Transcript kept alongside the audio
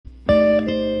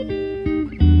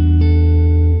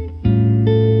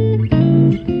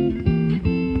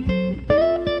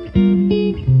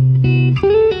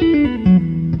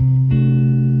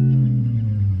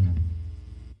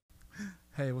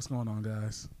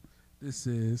guys? This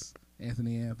is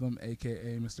Anthony Anthem,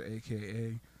 a.k.a. Mr.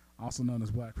 A.K.A., also known as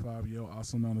Black Fabio,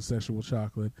 also known as Sexual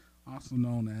Chocolate, also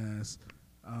known as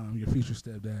your future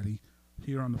stepdaddy.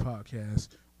 Here on the podcast,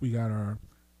 we got our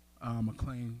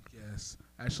acclaimed guest,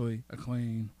 actually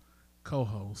acclaimed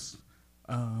co-host.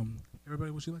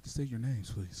 Everybody, would you like to say your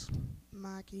names, please?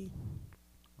 Maki.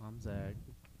 I'm Zach.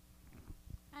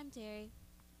 I'm Terry.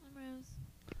 I'm Rose.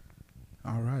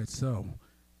 All right, so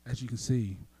as you can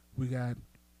see, we got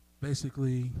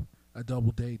basically a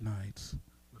double date night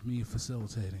with me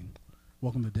facilitating.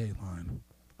 Welcome to Dateline.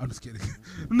 I'm just kidding.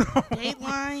 No.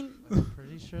 Dateline.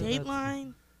 Pretty sure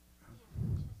Dateline.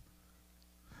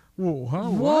 Whoa, huh?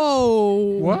 Whoa.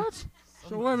 What?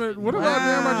 So wait a minute. What about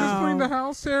damn? I just cleaned the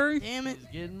house, Terry. Damn it. He's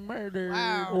getting murdered.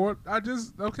 Wow. What?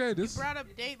 Okay. You This. brought up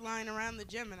Dateline around the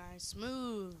Gemini.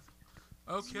 Smooth.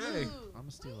 Okay. Smooth. I'm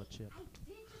gonna steal a chip.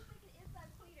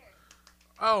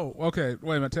 Oh, okay.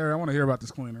 Wait a minute, Terry. I want to hear about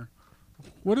this cleaner.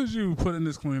 What did you put in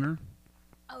this cleaner?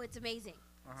 Oh, it's amazing.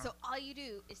 Uh-huh. So all you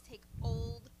do is take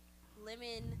old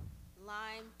lemon,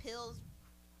 lime pills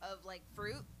of like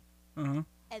fruit, Uh-huh.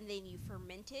 and then you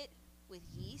ferment it with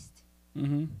yeast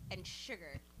Mm-hmm. and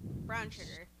sugar, brown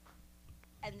sugar,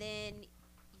 and then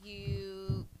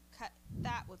you cut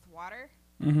that with water,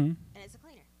 Mm-hmm. and it's a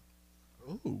cleaner.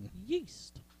 Ooh.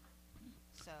 Yeast.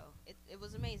 So it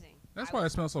was amazing. That's I why it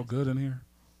was- smells so good in here.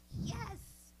 Yes,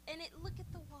 and look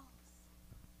at the walls.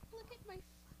 Look at my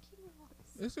fucking walls.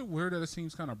 Is it weird that it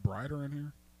seems kind of brighter in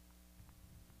here?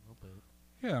 A little bit.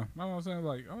 Yeah, I was saying,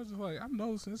 like, I was just like, I'm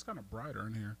noticing it's kind of brighter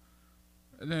in here.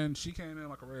 And then she came in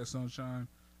like a ray of sunshine,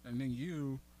 and then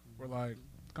you were like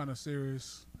kind of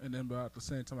serious, and then but at the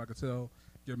same time I could tell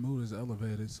your mood is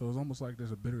elevated, so it's almost like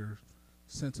there's a bitter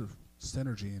sense of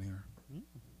synergy in here.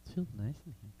 It feels nice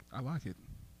in here. I like it.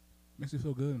 Makes you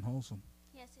feel good and wholesome.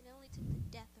 Yes, it only took the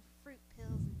death of fruit pills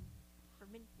and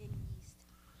fermented yeast.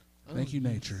 Thank you,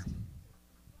 nature.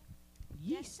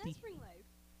 Yes, Yeasty. that's spring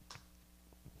life.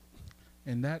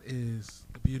 And that is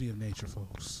the beauty of nature,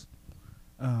 folks.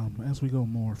 As we go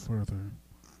more further.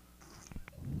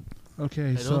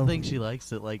 Okay, I so. don't think she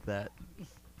likes it like that.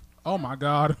 Oh my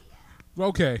God.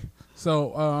 Okay,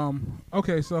 so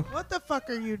okay, so What the fuck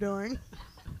are you doing?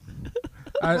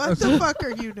 I, What the fuck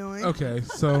are you doing? okay,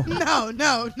 so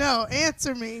No.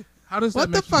 Answer me. how does that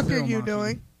What the make you fuck feel, are you Maki?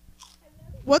 doing?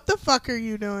 What the fuck are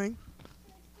you doing?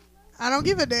 I don't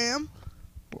give a damn.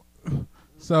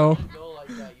 So Go like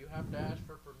that. You have to ask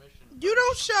for permission. You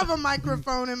don't shove a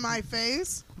microphone in my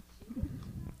face.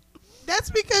 That's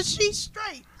because she's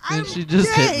straight. Then I'm she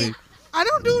just gay. hit me. I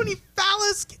don't do any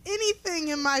phallus anything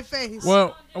in my face.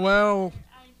 well,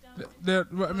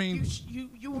 I mean,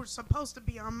 you were supposed to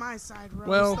be on my side, Rose.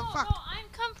 Well- the No, fuck? no, I'm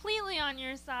completely on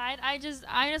your side. I just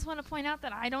want to point out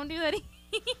that I don't do that either.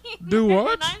 Do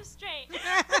what? And I'm straight.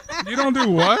 you don't do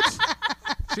what?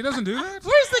 She doesn't do that?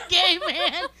 Where's the gay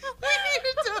man? We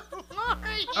need to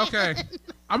Lauren. Okay,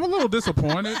 I'm a little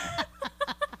disappointed.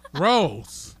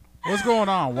 Rose, what's going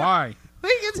on? Why? We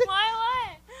can t-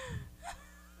 Why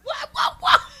what?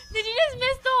 what? Did you just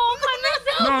miss the whole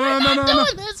conversation? No, We're not no.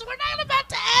 doing this. We're not about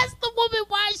to ask the woman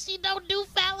why she don't do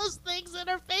phallus things in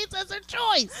her face as her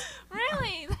choice.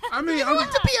 Really? I mean, You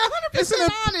want to be 100% Isn't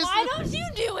it- honest. Why don't you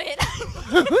do it?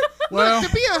 well, Look,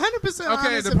 to be 100% okay,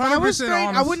 honest, the if I 100% was straight, I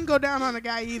honest- wouldn't go down on a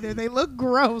guy either. They look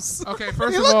gross. okay.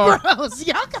 First They of look all, gross.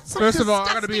 Y'all got some first of all,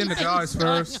 I got to be in the disgusting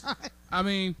guys things first. going on. I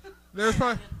mean, there's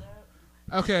probably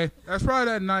okay. That's probably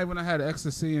that night when I had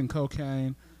ecstasy and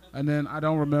cocaine, and then I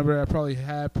don't remember. I probably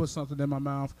had put something in my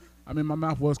mouth. I mean, my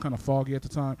mouth was kind of foggy at the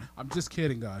time. I'm just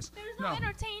kidding, guys. There's no No.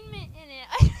 entertainment in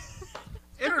it.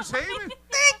 Entertainment?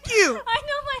 Thank you. I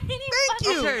know my any Thank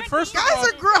you. Okay, first of Guys all-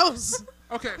 are gross.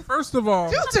 Okay, first of all,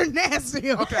 Dudes are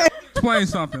nasty. okay, explain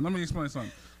something. Let me explain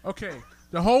something. Okay,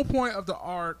 the whole point of the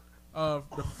art of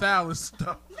the phallus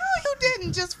stuff. No, you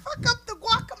didn't. Just fuck up the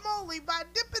guacamole by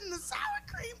dipping the sour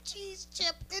cream cheese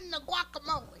chip in the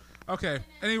guacamole. Okay,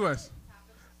 anyways.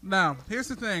 Now, here's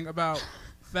the thing about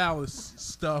phallus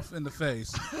stuff in the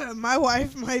face. My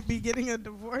wife might be getting a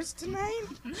divorce tonight.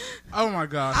 Oh my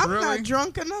gosh, I'm really? not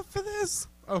drunk enough for this.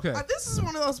 Okay. This is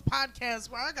one of those podcasts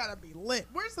where I gotta be lit.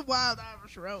 Where's the Wild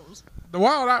Irish Rose? The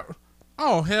Wild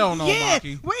Oh, hell no, yeah.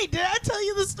 Maki. Wait, did I tell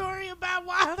you the story about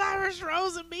Wild Irish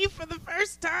Rose and me for the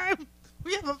first time?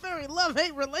 We have a very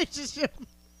love-hate relationship.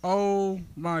 Oh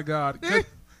my God. There-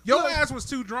 Your Look. ass was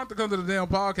too drunk to come to the damn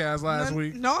podcast last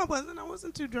week. No, I wasn't. I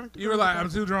wasn't too drunk to You go were to like, the I'm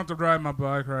too drunk to ride my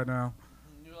bike right now.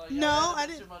 No, I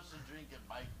didn't. Too much to drink at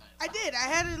bike night. I did. I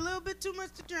had a little bit too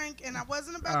much to drink, and I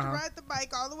wasn't about to Uh-huh. ride the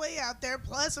bike all the way out there.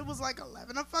 Plus, it was like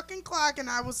 11 o'clock, and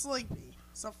I was sleepy.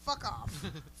 So fuck off.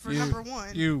 For You- number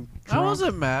one. You I drunk?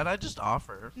 wasn't mad. I just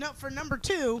offer. No, for number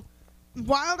two,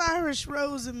 Wild Irish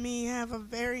Rose and me have a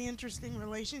very interesting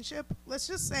relationship. Let's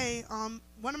just say,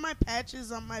 one of my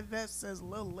patches on my vest says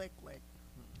 "Lil Lick Lick."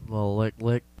 Little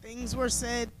lick. Things were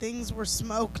said, things were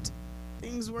smoked,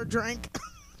 things were drank.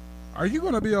 Are you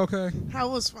gonna be okay? I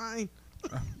was fine.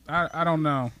 I don't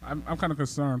know. I'm kind of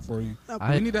concerned for you. About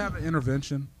We need to have an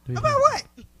intervention. what?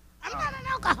 I'm not an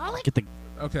alcoholic. Get the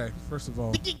Okay, first of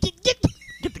all, Get the cat.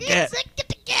 Get the cat.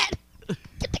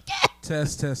 Get the cat.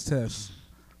 test.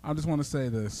 I just want to say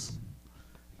this.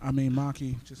 I mean,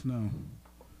 Maki, just know,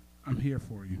 I'm here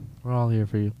for you. We're all here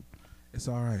for you. It's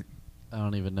all right. I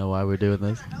don't even know why we're doing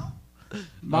this.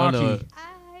 Maki,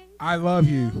 I love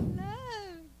you.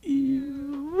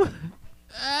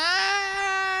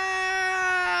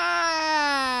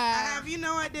 I have you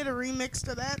know I did a remix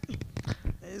to that. It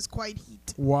is quite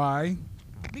heat Why?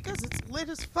 because it's lit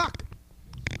as fuck.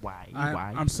 Why?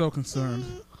 I'm so concerned.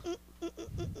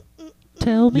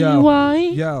 Tell me Yo. why.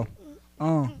 Yo.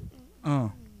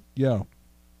 Yo.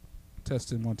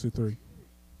 Testing 1, 2, 3.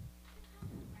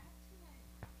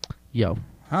 Yo.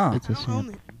 Huh? It's I a don't own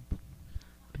it.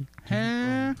 Huh?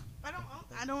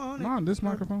 I don't own it. Come on, this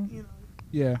microphone? You know,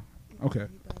 Yeah. Okay.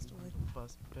 he passed away.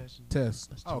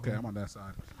 Test. Okay, I'm on that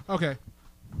side. Okay.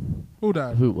 Who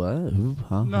died? Who? What? Who?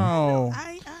 Huh? No.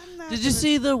 I'm not Did you gonna-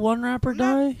 see the one rapper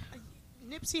Not- die?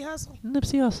 Nipsey Hussle?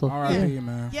 Nipsey Hussle. All right,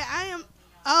 man. Yeah, I am.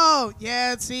 Oh,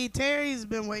 yeah, see, Terry's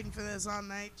been waiting for this all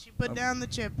night. She put down the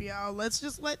chip, y'all. Let's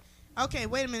just let. Okay,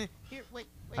 wait a minute. Here, wait.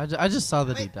 I just saw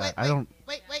that he Wait, died. wait, I don't.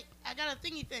 Wait, I got a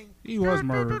thingy thing. He was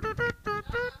murdered.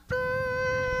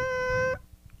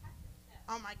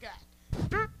 Oh my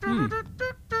god. Hmm.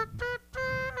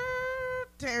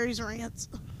 Terry's rants.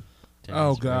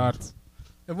 Oh, God.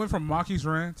 It went from Maki's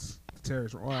rants to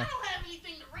Terry's. Wow. I don't have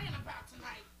anything to rant about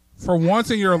tonight. For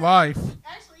once in your life.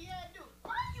 Actually, yeah, I do.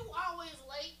 Why are you always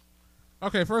late?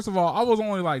 Okay, first of all, I was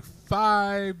only like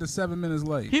 5 to 7 minutes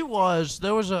late. He was.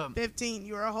 There was a. 15.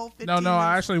 You were a whole 15. No, I minutes.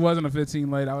 actually wasn't a 15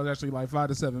 late. I was actually like 5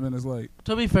 to 7 minutes late.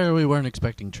 To be fair, we weren't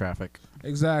expecting traffic.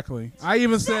 Exactly. I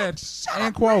even said, Shut in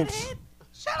up, quotes. redhead.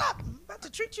 Shut up. I'm about to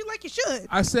treat you like you should.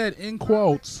 I said, in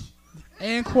quotes.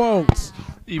 In quotes. I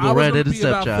Evil was redheaded going to be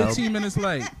about stepchild. 15 minutes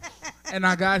late. And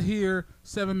I got here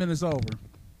 7 minutes over.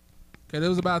 Okay, it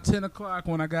was about 10 o'clock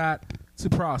when I got to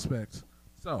Prospect.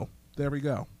 So, there we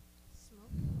go.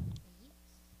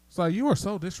 It's like, you are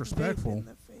so Vape disrespectful. in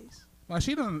the face. Like,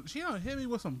 she done hit me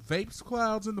with some vapes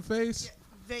clouds in the face.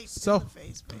 Yeah, vape So- in the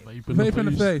face, babe. Vape in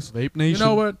the face. Vape You Nation.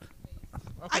 know what?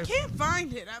 I Okay, can't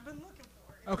find it. I've been looking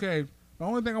for it. okay. The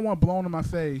only thing I want blown in my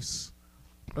face.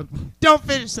 Don't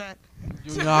finish that.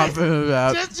 You're not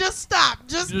about. Just stop.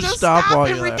 Just Just stop stop while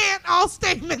and you're there. recant all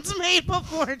statements made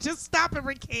before. Just stop and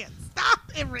recant. Stop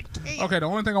and recant. Okay, the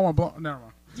only thing I want blown. Never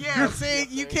mind. Yeah, see,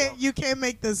 you can't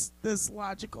make this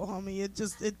logical,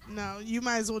 homie. No, you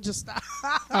might as well just stop.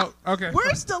 Oh, okay.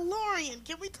 Where's DeLorean?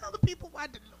 Can we tell the people why?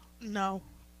 No.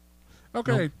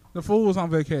 Okay, the fool was on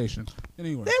vacation.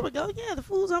 Anyway, There we go. Yeah, the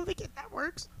fool's on vacation. That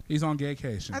works. he's on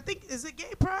vacation. I think, is it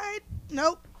Gay Pride?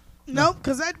 Nope,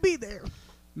 because I'd be there.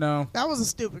 No, That was a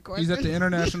stupid question. he's at the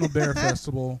International Bear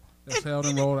Festival that's held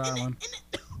in Rhode Island.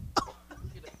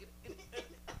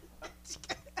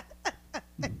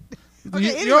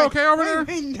 You okay over there?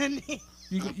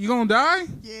 You gonna die?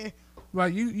 Yeah,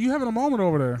 Like you having a moment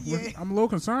over there? Yeah. I'm a little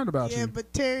concerned about yeah, you.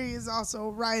 but Terry is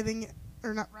also chomping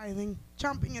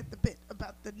at the bit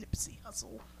about the Nipsey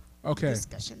Hussle Okay,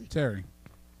 discussion. Terry.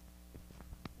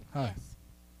 Hi.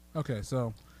 Okay,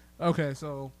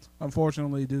 so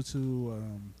unfortunately, due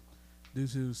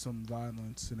to some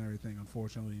violence and everything,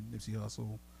 unfortunately, Nipsey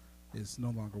Hussle is no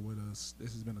longer with us.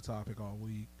 This has been a topic all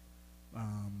week.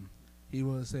 He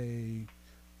was a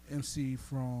MC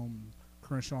from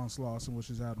Crenshaw and Slauson, which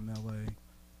is out in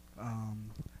L.A.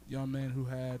 Young man who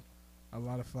had a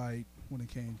lot of fight when it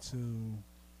came to,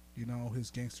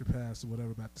 his gangster past or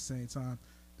whatever. But at the same time,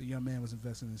 the young man was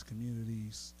investing in his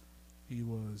communities. He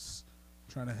was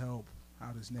trying to help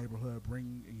out his neighborhood,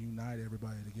 bring and unite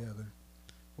everybody together.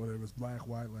 Whether it was black,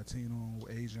 white, Latino,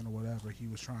 Asian, or whatever, he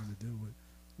was trying to do it.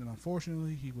 And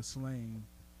unfortunately, he was slain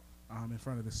in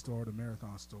front of his store, the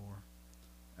Marathon store.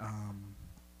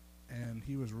 And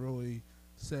he was really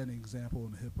setting an example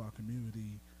in the hip-hop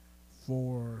community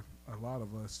for a lot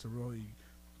of us to really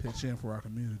pitch in for our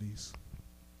communities.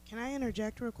 Can I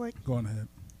interject real quick? Go on ahead.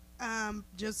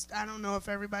 I don't know if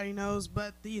everybody knows,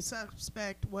 but the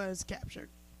suspect was captured.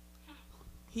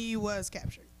 He was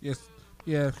captured. Yes.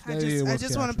 Yeah. I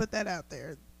just want to put that out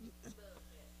there.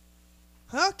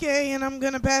 Okay, and I'm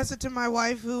gonna pass it to my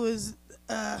wife, who is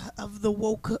of the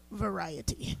woke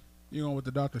variety. You going with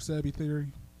the Dr. Sebi theory?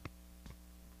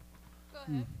 Go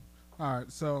ahead. All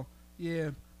right, so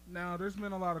yeah, now there's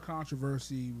been a lot of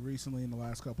controversy recently in the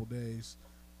last couple days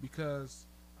because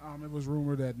it was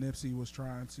rumored that Nipsey was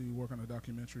trying to work on a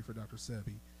documentary for Dr.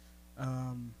 Sebi.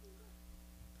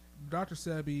 Dr.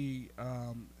 Sebi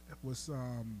was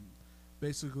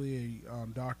basically a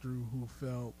doctor who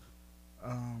felt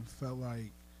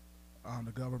like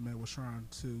the government was trying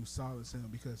to silence him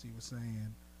because he was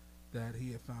saying that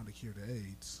he had found a cure to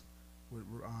AIDS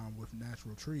with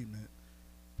natural treatment.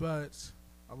 But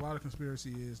a lot of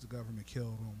conspiracy is the government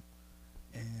killed him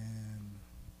and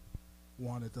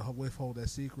wanted to withhold that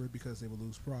secret because they would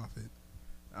lose profit.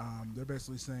 They're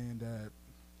basically saying that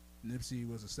Nipsey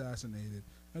was assassinated.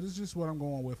 And this is just what I'm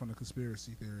going with on the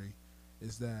conspiracy theory,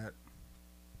 is that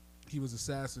he was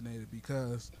assassinated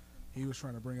because he was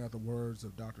trying to bring out the words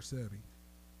of Dr. Sebi.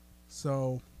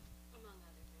 So,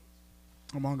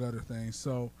 among other things.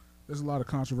 So, there's a lot of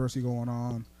controversy going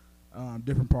on.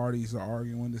 Different parties are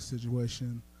arguing this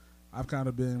situation. I've kind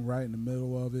of been right in the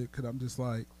middle of it because I'm just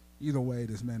like, either way,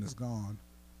 this man is gone.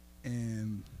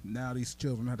 And now these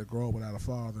children have to grow up without a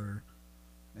father.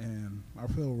 And I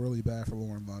feel really bad for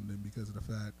Lauren London because of the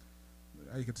fact,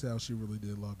 you can tell she really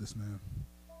did love this man.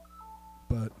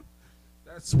 But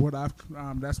that's what I've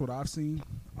seen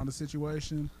on the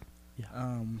situation.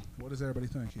 Yeah. What does everybody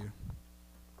think here?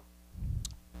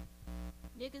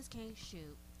 Niggas can't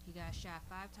shoot. He got shot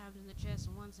 5 times in the chest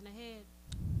and once in the head.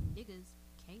 Niggas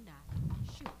cannot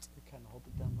shoot. You kind of hold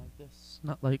it down like this.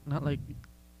 Not like.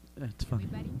 It's funny.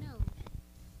 Everybody knows.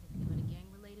 If you're doing a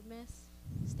gang-related mess,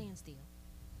 stand still.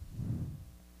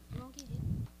 You won't get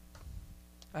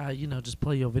hit. Just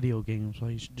play your video games.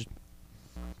 While you should just.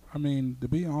 I mean, to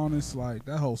be honest, like,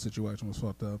 that whole situation was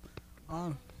fucked up.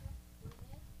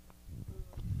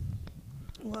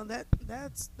 Well,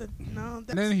 that's And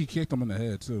then he kicked him in the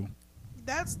head, too.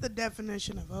 that's the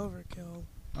definition of overkill.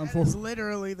 That is Unfortunately.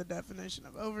 literally the definition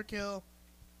of overkill,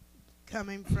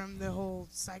 coming from the whole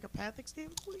psychopathic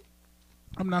standpoint.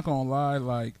 I'm not going to lie.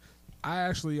 Like, I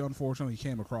actually, unfortunately,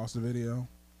 came across the video.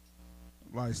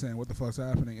 Like, saying, what the fuck's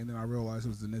happening? And then I realized it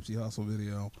was the Nipsey Hussle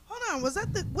video. Hold on, was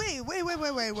that the wait,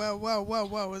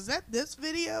 whoa, was that this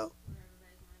video?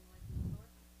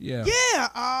 Yeah. Yeah.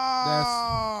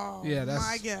 Oh, that's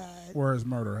my God. where his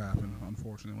murder happened,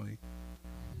 unfortunately.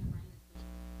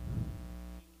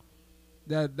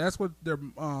 That's what they're the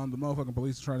motherfucking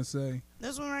police are trying to say.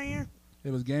 This one right here.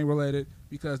 It was gang related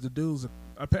because the dude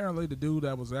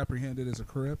that was apprehended is a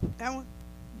Crip. That one.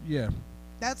 Yeah.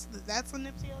 That's the Nipsey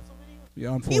Hussle video.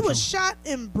 Yeah, unfortunately. He was shot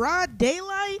in broad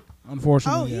daylight. Oh,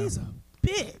 Unfortunately, yeah. he's a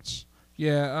bitch.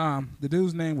 Yeah, the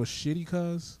dude's name was Shitty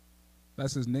Cuz.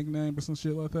 That's his nickname or some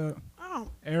shit like that.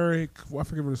 Eric, I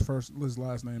forget what his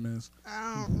last name is.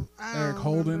 I Eric don't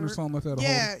Holden remember. or something like that.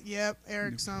 Yeah, yep,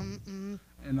 Eric something.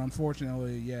 And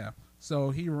unfortunately, yeah. So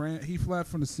he fled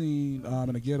from the scene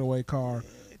in a getaway car.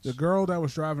 The girl that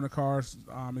was driving the car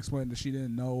explained that she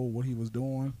didn't know what he was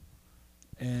doing,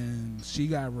 and she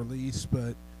got released,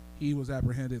 but he was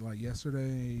apprehended like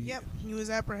yesterday. Yep, he was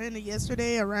apprehended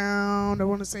yesterday around, I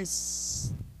want to say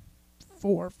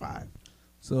 4 or 5.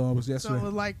 So it was yesterday. So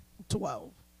like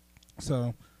 12.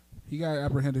 So he got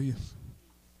apprehended.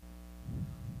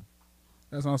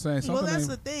 That's what I'm saying. Well, that's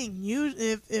the thing.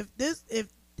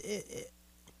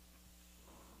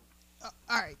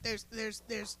 All right.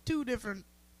 There's 2 different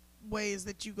ways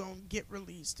that you gonna get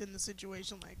released in the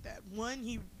situation like that. One,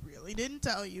 he really didn't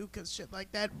tell you, because shit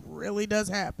like that really does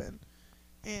happen.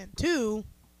 And 2,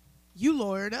 you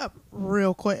lawyered up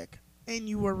real quick, and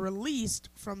you were released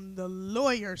from the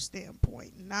lawyer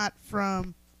standpoint, not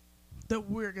from the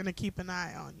we're gonna keep an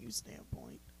eye on you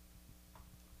standpoint.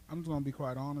 I'm just gonna be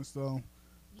quite honest though.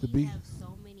 We have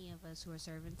so many of us who are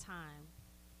serving time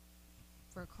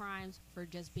for crimes for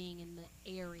just being in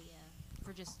the area,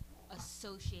 for just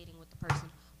associating with the person,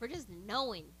 for just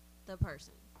knowing the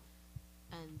person.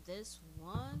 And this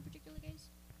one particular case,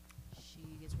 she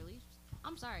gets released.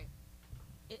 I'm sorry.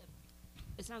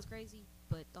 It sounds crazy,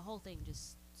 but the whole thing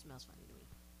just smells funny to me.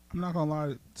 I'm not gonna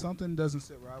lie, something doesn't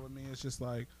sit right with me. It's just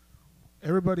like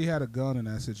everybody had a gun in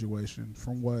that situation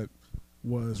from what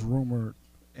was rumored,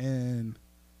 and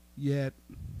yet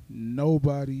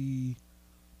nobody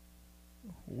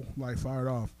like fired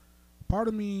off. Part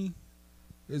of me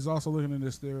is also looking at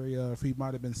this theory of he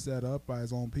might have been set up by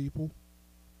his own people,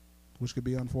 which could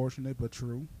be unfortunate but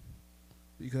true.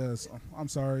 Because I'm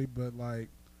sorry, but like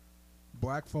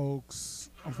black folks,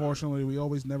 unfortunately, we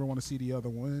always never want to see the other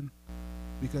win,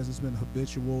 because it's been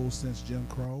habitual since Jim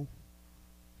Crow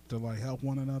to like help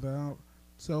one another out.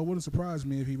 So it wouldn't surprise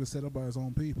me if he was set up by his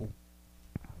own people.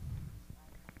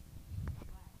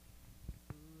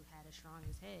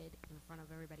 front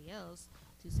of everybody else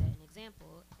to set an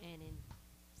example and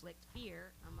inflict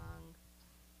fear among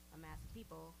a mass of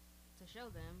people to show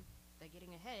them that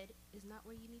getting ahead is not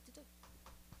what you need to do.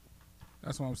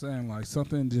 That's what I'm saying. Like,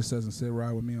 something just doesn't sit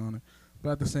right with me on it.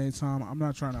 But at the same time, I'm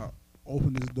not trying to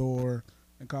open this door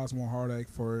and cause more heartache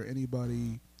for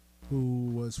anybody who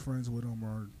was friends with him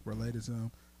or related to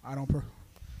him.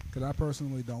 Because I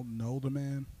personally don't know the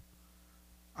man.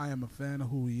 I am a fan of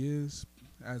who he is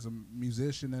as a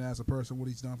musician and as a person, what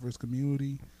he's done for his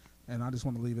community. And I just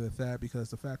want to leave it at that, because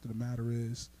the fact of the matter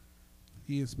is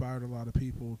he inspired a lot of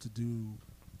people to do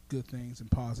good things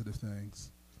and positive things.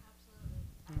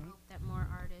 Absolutely. I hope that more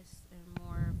artists and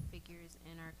more figures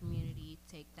in our community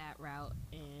take that route,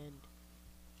 and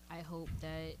I hope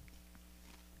that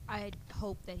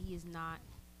he is not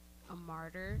a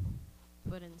martyr,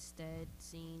 but instead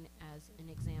seen as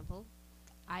an example.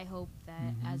 I hope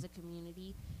that as a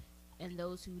community, and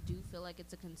those who do feel like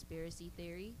it's a conspiracy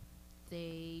theory,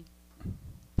 they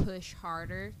push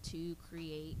harder to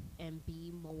create and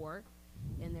be more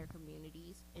in their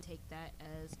communities and take that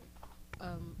as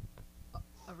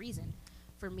a reason.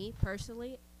 For me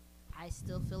personally, I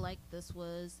still feel like this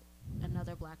was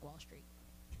another Black Wall Street.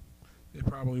 It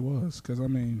probably was, because, I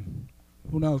mean,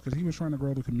 who knows? Because he was trying to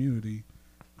grow the community.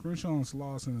 Crenshaw and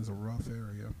Slauson is a rough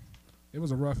area. It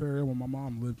was a rough area when my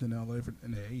mom lived in L.A.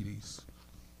 In the 80s.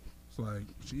 It's like,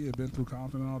 she had been through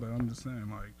Compton and all that. I'm just saying,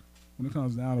 like, when it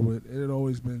comes down to it, it had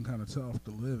always been kind of tough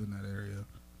to live in that area.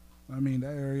 I mean,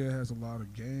 that area has a lot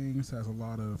of gangs, has a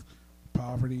lot of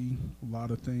poverty, a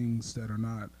lot of things that are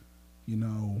not, you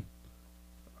know,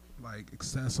 like,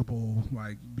 accessible,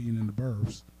 like being in the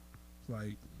burbs.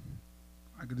 Like,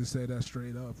 I could just say that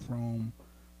straight up from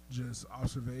just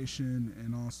observation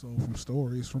and also from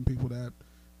stories from people that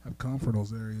have come from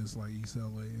those areas like East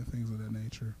LA and things of that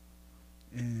nature.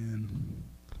 And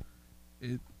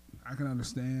I can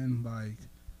understand, like,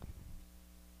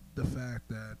 the fact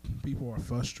that people are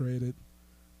frustrated.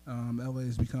 LA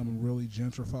is becoming really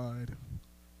gentrified,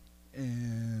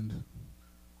 and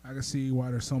I can see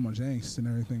why there's so much angst and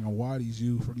everything, and why these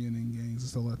youth are getting in gangs and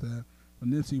stuff like that. But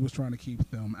Nipsey was trying to keep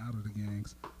them out of the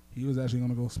gangs. He was actually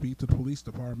going to go speak to the police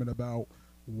department about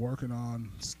working on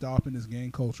stopping this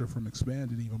gang culture from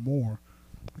expanding even more,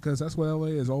 because that's what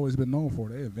LA has always been known for.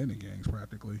 They invented gangs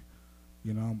practically.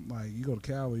 You know, like, you go to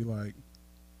Cali, like,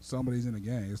 somebody's in a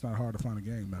gang. It's not hard to find a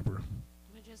gang member.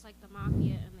 But just like the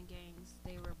mafia and the gangs,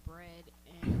 they were bred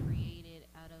and created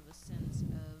out of a sense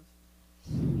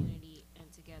of community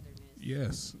and togetherness.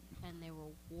 Yes. And they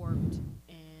were warped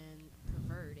and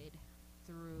perverted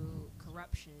through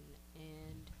corruption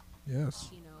and, Yes.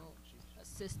 you know, a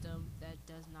system that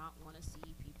does not want to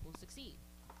see people succeed.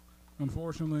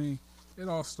 Unfortunately, it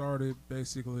all started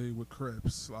basically with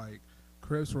Crips. Like,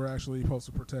 Crips were actually supposed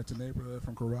to protect the neighborhood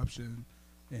from corruption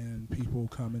and people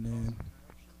coming in,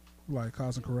 like,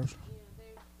 causing corruption.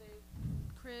 Yeah, they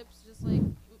Crips, just like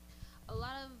a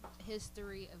lot of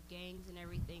history of gangs and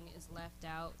everything is left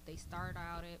out. They started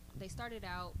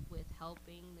out with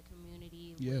helping the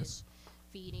community, Yes. with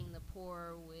feeding the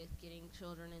poor, with getting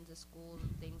children into schools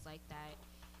and things like that.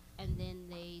 And then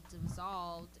they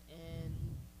dissolved and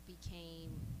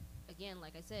became, again,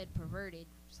 like I said, perverted,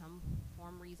 some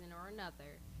form, reason, or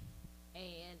another.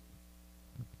 And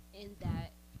in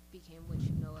that became what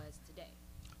you know as today.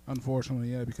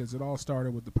 Unfortunately, yeah, because it all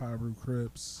started with the Pyru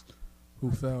Crips,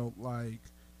 who felt like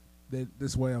that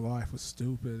this way of life was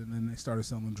stupid, and then they started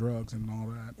selling drugs and all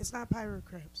that. It's not Pyru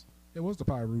Crips. It was the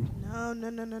Pyru.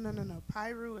 No.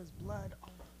 Pyru is blood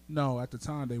only. No, at the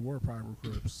time they were Pyru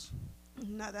Crips.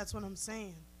 No, that's what I'm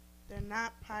saying. They're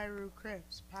not Pyru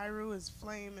Crips. Pyru is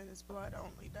flame and it's blood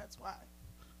only. That's why.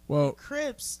 Well,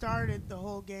 Crips started the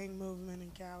whole gang movement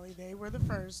in Cali. They were the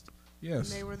first. yes,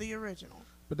 And they were the original.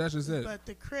 but that's just it. But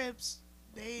the Crips,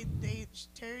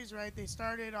 Terry's right. They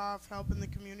started off helping the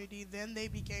community. Then they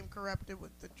became corrupted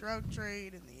with the drug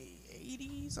trade in the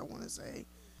 80s, I want to say.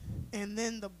 And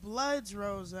then the Bloods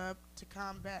rose up to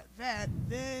combat that.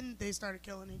 Then they started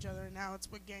killing each other, and now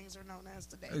it's what gangs are known as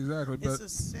today. Exactly, It's the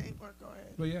same. Or go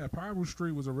ahead. but yeah, Pyru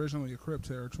Street was originally a Crip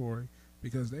territory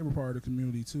because they were part of the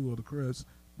community too of the Crips.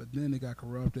 But then they got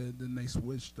corrupted. Then they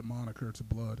switched the moniker to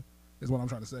Blood. Is what I'm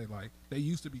trying to say. Like, they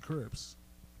used to be Crips.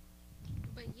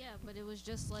 But yeah, but it was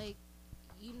just like,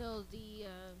 you know,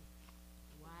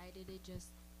 why did it just,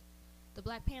 the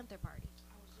Black Panther Party.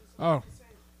 Oh,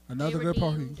 another good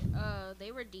party.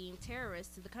 They were deemed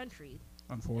terrorists to the country.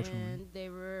 Unfortunately. And they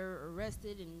were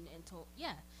arrested and told,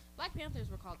 yeah, Black Panthers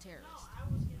were called terrorists.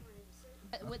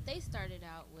 But what they started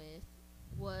out with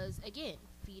was, again,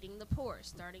 feeding the poor,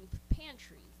 starting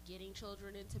pantries, getting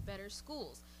children into better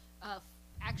schools,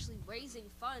 actually raising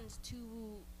funds to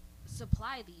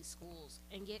supply these schools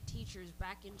and get teachers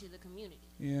back into the community.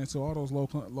 Yeah, so all those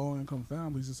low income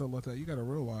families and stuff like that, you got to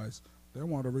realize they're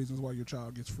one of the reasons why your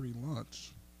child gets free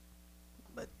lunch.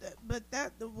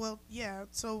 Well, yeah.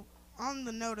 So on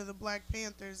the note of the Black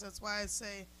Panthers, that's why I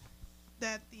say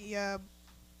that the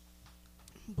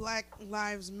Black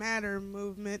Lives Matter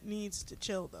movement needs to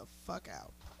chill the fuck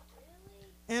out.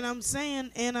 And I'm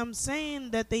saying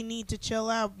that they need to chill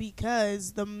out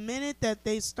because the minute that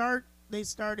they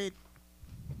started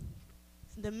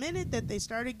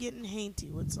getting hanky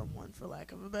with someone, for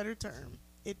lack of a better term,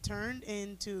 it turned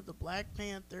into the Black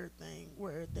Panther thing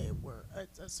where they were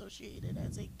associated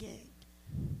as a gang.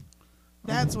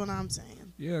 That's what I'm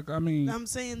saying. Yeah, I mean, I'm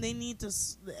saying they need to.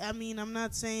 I'm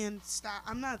not saying stop.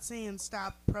 I'm not saying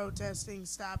stop protesting,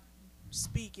 stop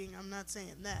speaking. I'm not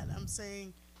saying that. I'm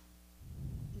saying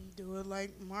do it like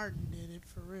Martin did it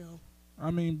for real. I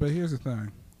mean, but here's the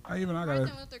thing. I gotta. Martin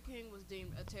Luther King was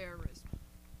deemed a terrorist.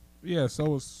 Yeah,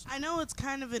 so it's. I know it's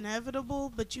kind of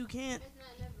inevitable, but you can't. It's not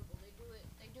inevitable.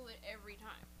 They do it every time.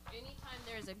 Anytime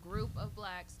there's a group of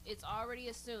blacks, it's already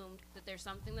assumed that there's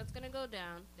something that's going to go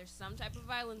down. There's some type of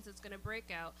violence that's going to break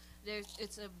out.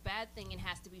 It's a bad thing and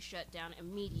has to be shut down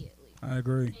immediately. I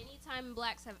agree. Anytime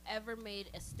blacks have ever made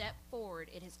a step forward,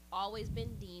 it has always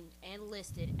been deemed and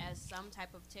listed as some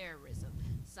type of terrorism,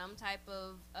 some type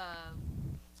of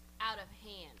out of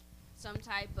hand, some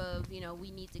type of, we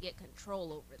need to get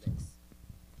control over this.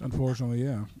 Unfortunately,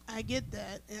 yeah. I get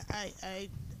that.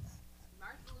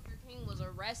 Martin Luther King was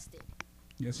arrested.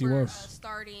 Yes, he for, was.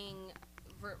 starting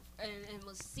and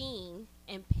was seen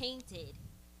and painted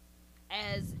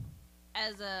as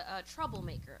a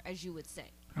troublemaker, as you would say.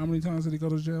 How many times did he go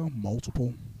to jail?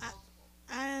 Multiple.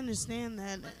 I understand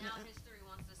that. But now history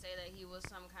wants to say that he was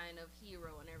some kind of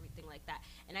hero and everything like that.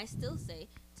 And I still say,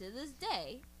 to this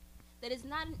day, that it's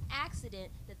not an accident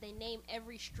that they name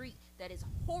every street that is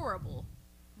horrible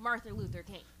Martin Luther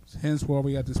King. Hence why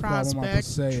we got this problem on Prospect.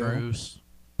 Paseo. Truce.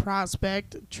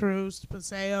 Prospect, Truce,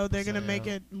 Paseo. They're gonna make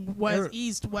Paseo. it west,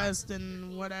 east, west,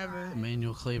 and whatever.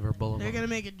 Emmanuel Claver Boulevard. They're gonna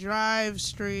make it Drive,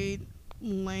 Street,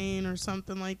 Lane, or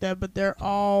something like that. But they're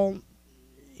all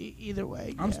either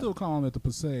way. I'm yeah. still calling it the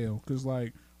Paseo because,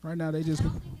 like, right now they just. I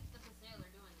don't think it's the Paseo they're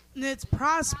doing it. It's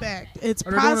Prospect. It's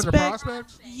Are they doing it to Prospect.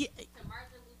 Prospect? Yeah, To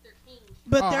Martin Luther King.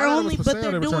 but Oh, I they're thought it only, was but Paseo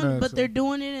they're they were turning doing, it but to. they're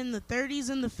doing it in the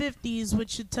 30s and the 50s, which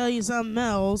should tell you something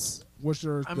else. What's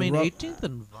your? I the mean, ru- 18th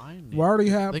and Vine. We already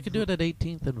have. They could do it at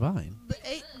 18th and Vine. But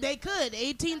they could.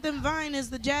 18th and Vine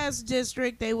is the jazz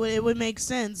district. It would make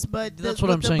sense. But That's what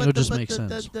I'm saying, it would just make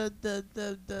sense.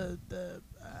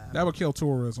 That would kill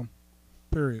tourism.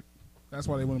 Period. That's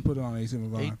why they wouldn't put it on 18th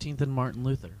and Vine. 18th and Martin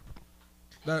Luther.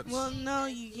 That's. Well, no,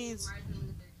 you can't. Martin Luther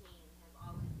King has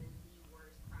always been the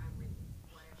worst crime rate,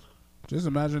 whatever. Just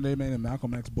imagine they made it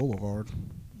Malcolm X Boulevard.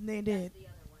 They did. The other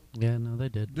one. Yeah, no, they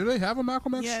did. Do they have a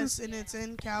Malcolm X? Yes, and it's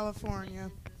in California.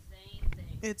 It's the same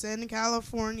thing. It's in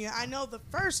California. I know the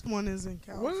first one is in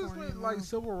What is California. with like now.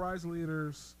 civil rights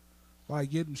leaders, like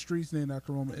getting streets named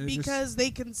after them? And it just- Because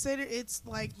they consider it's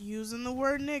like using the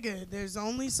word nigga. There's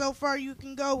only so far you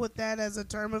can go with that as a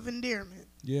term of endearment.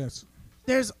 yes,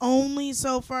 There's only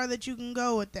so far that you can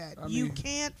go with that. I You mean-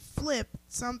 can't flip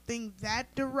something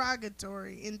that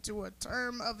derogatory into a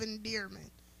term of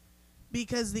endearment.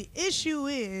 Because the issue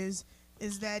is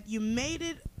that you made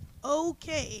it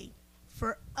okay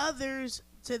for others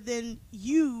to then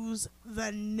use the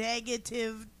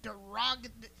negative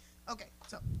derogatory. Okay,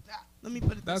 so let me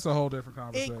put it that's this a whole different way.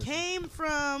 conversation. It came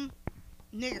from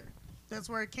nigger. That's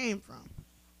where it came from.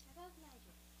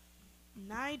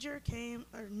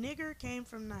 Nigger came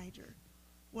from Niger.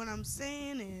 What I'm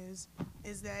saying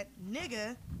is that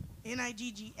nigga,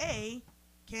 Nigga,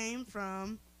 came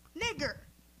from nigger.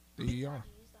 DER.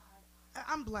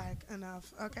 I'm black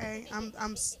enough, okay?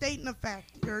 I'm stating a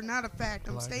fact, or not a fact.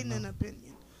 I'm Black stating an enough.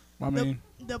 opinion. I mean,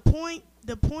 The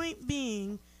point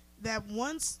being that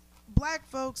once black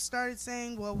folks started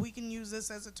saying, well, we can use this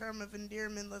as a term of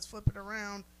endearment, let's flip it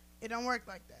around, it don't work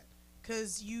like that.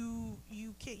 Cause you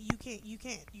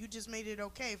can't. You just made it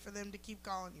okay for them to keep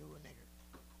calling you a nigger.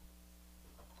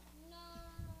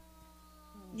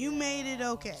 You made it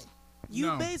okay. You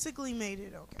No. basically made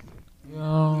it okay.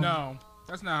 no,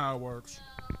 that's not how it works.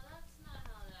 No, that's not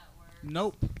how that works.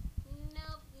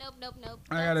 Nope. Nope.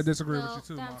 I gotta That's- disagree with no, you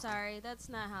too, I'm Mark. sorry, that's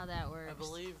not how that works. I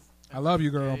believe. I love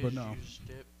you, girl, Guys but no. used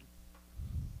it.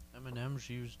 Eminem's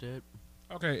used it.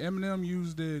 Okay, Eminem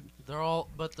used it. They're all,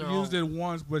 but they're He used all. it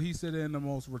once, but he said it in the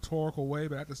most rhetorical way.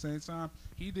 But at the same time,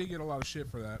 he did get a lot of shit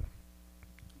for that.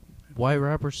 White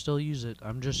rappers still use it.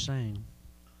 I'm just saying.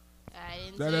 I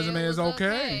didn't That say doesn't it mean it's was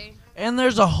okay. And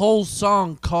there's a whole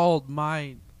song called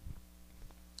 "My."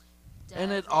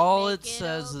 And Does all make it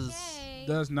says is- okay?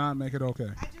 Does not make it okay.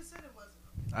 I just said it wasn't.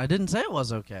 I didn't say it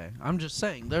was okay. I'm just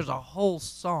saying there's a whole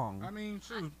song. I mean,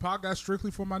 shoot, podcast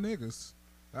strictly for my niggas.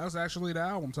 That was actually the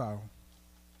album title.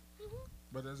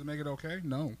 But does it make it okay?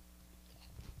 No.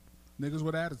 Niggas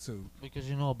with attitude. Because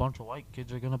you know a bunch of white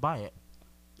kids are gonna buy it.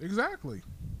 Exactly.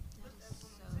 That is so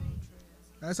true.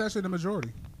 That's actually the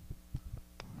majority.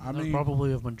 I There's mean,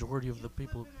 probably a majority of the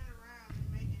people. Flipping it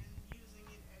around and using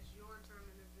it as your term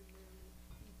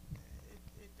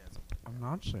it doesn't. I'm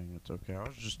not saying it's okay. I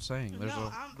was just saying there's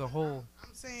No, the whole.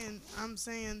 I'm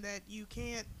saying that you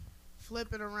can't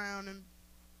flip it around and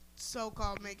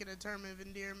so-called make it a term of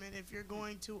endearment if you're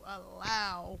going to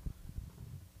allow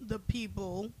the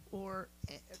people or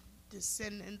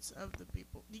descendants of the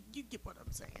people. You get what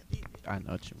I'm saying? I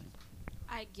know what you mean.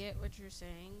 I get what you're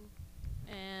saying,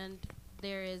 and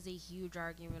there is a huge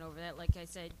argument over that. Like I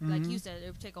said, like you said, it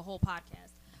would take a whole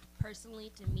podcast.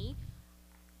 Personally, to me,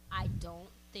 I don't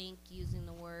think using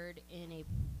the word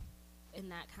in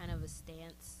that kind of a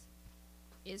stance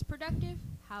is productive.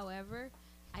 However,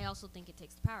 I also think it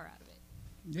takes the power out of it.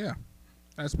 yeah.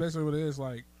 That's basically what it is.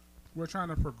 Like, we're trying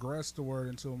to progress the word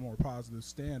into a more positive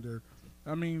standard.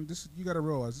 I mean, this you got to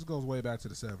realize this goes way back to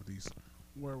the 70s,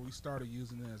 where we started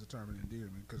using it as a term of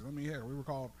endearment. Because, I mean, heck, we were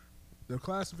called, the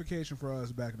classification for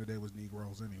us back in the day was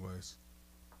Negroes anyways.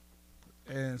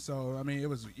 And so, I mean, it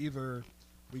was either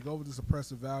we go with this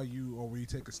oppressive value or we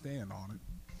take a stand on it.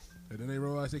 And then they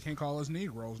realized they can't call us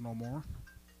Negroes no more.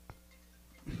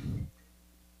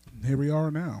 Here we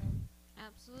are now.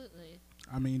 Absolutely.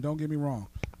 I mean, don't get me wrong.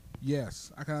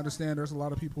 Yes, I can understand there's a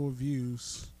lot of people with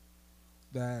views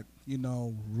that, you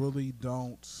know, really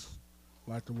don't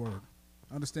like the word.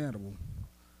 Understandable.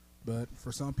 But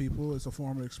for some people, it's a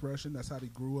form of expression. That's how they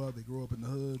grew up. They grew up in the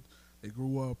hood. They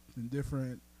grew up in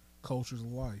different cultures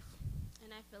of life.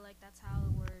 And I feel like that's how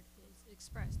the word is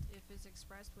expressed. If it's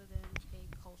expressed within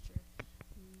a culture,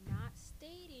 not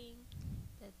stating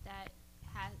that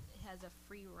has a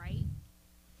free right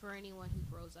for anyone who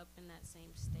grows up in that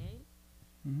same state.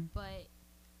 Mm-hmm. But,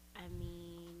 I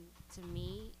mean, to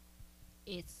me,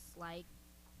 it's like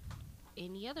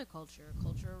any other culture. A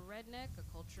culture of redneck,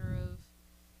 a culture of,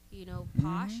 you know,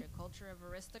 posh, a culture of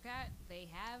aristocrat. They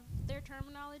have their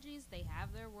terminologies. They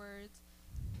have their words.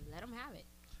 Let them have it.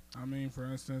 I mean, for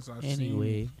instance,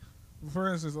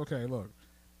 For instance, okay, look.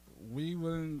 We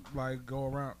wouldn't, like, go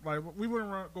around,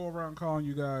 go around calling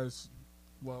you guys,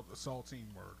 well, the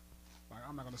saltine word. Like,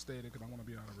 I'm not going to state it because I want to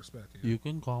be out of respect here. You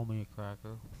can call me a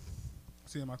cracker.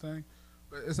 See my thing?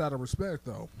 But it's out of respect,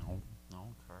 though. No,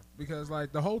 okay. Because,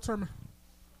 like, the whole term...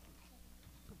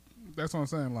 That's what I'm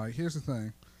saying. Like, here's the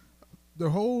thing. The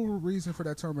whole reason for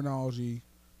that terminology,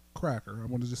 cracker, I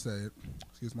want to just say it.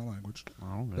 Excuse my language.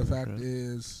 The fact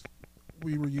is,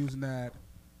 we were using that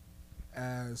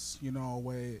as, you know, a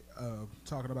way of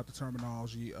talking about the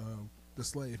terminology of the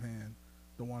slave hand,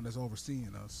 the one that's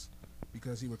overseeing us,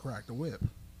 because he would crack the whip.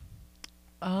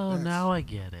 Oh, now I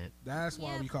get it. That's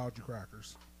why Yeah. we called you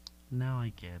crackers. Now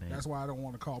I get it. That's why I don't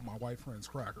want to call my white friends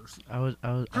crackers. I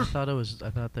thought they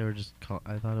were just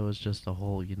I thought it was just a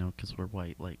whole, you know, because we're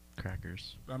white, like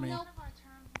crackers. I mean,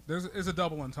 it's a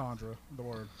double entendre, the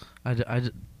word.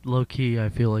 Low key, I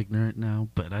feel ignorant now,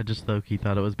 but I just low key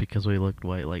thought it was because we looked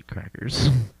white like crackers.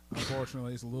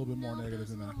 Unfortunately, it's a little bit more No, negative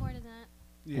there's a than little that. more to that.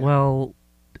 Yeah. Well,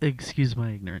 excuse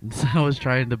my ignorance. I was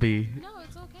trying to be. No,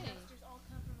 it's okay. Just all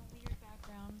come from a weird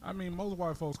background. I mean, most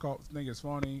white folks think it's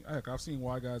funny. Heck, I've seen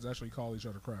white guys actually call each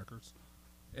other crackers.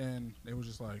 And they were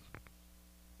just like,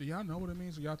 do y'all know what it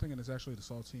means? Or y'all thinking it's actually the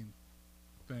saltine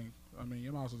thing? I mean,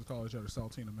 you might as well call each other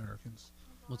saltine Americans.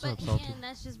 What's But up, Salty? again,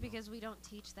 that's just because we don't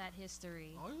teach that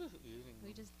history.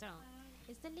 We just don't.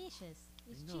 It's delicious.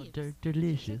 It's No, chips. they're They're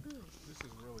delicious. good. This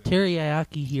is really...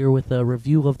 Teriyaki here with a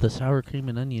review of the sour cream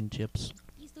and onion chips.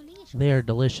 It's delicious. They are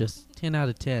delicious. 10 out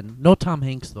of 10. No Tom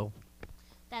Hanks, though.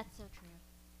 That's so true.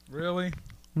 Really?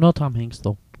 No Tom Hanks,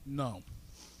 though. No.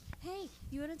 Hey,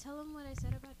 you want to tell them what I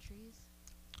said about trees?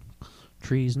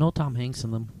 Trees. No Tom Hanks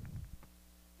in them.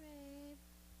 Babe.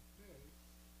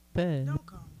 Bad. Don't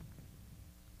come.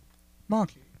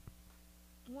 Monkey.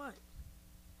 What?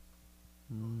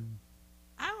 Mm.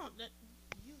 I don't.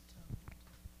 You tell me.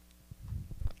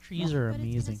 Trees are But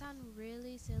amazing. it's gonna sound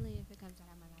really silly if it comes out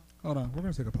of my mouth. Hold on. We're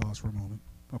going to take a pause for a moment.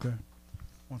 Okay?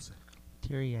 1 sec.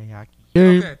 Teriyaki.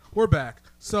 Okay, we're back.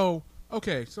 So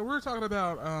we're talking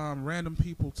about random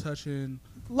people touching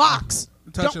Locks.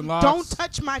 Touching don't, locks. Don't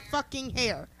touch my fucking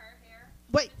hair.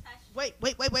 Wait.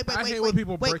 I hate when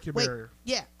people wait, break your wait. barrier.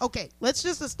 Yeah. Okay. Let's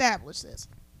just establish this.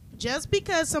 Just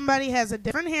because somebody has a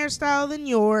different hairstyle than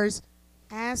yours,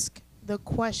 ask the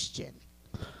question.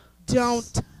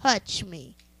 Don't touch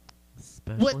me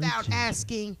Especially without Ginger.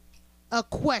 asking a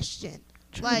question.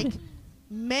 Like,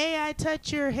 may I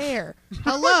touch your hair?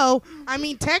 Hello? I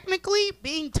mean, technically,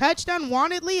 being touched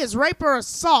unwantedly is rape or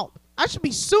assault. I should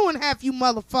be suing half you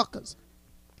motherfuckers.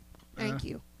 Thank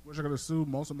you. Wish I could have sued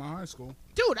most of my high school.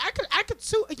 Dude, I could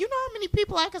sue. You know how many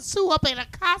people I could sue up at a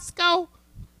Costco?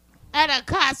 At a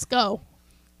Costco.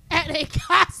 At a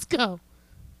Costco.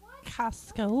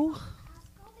 Costco.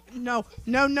 No.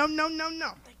 No,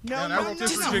 Yeah, that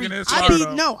rotisserie chicken is fire,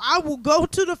 though. No, I will go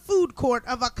to the food court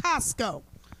of a Costco.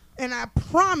 And I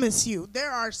promise you,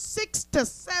 there are 6 to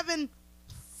 7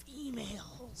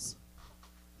 females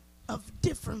of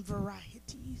different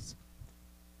varieties.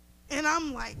 And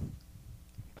I'm like,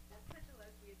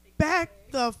 back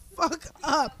the fuck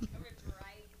up.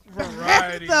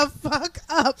 Variety. Back the fuck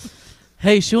up.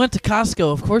 Hey, she went to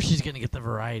Costco. Of course she's going to get the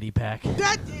variety pack.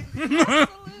 God damn.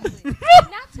 Absolutely.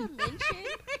 Not to mention,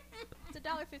 it's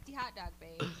 $1.50 hot dog,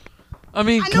 babe. I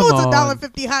mean, I come know it's on.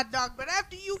 $1.50 hot dog, but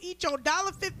after you eat your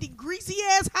 $1.50 greasy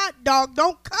ass hot dog,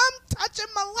 don't come touching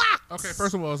my locks. Okay,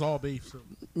 first of all, it's all beef. So.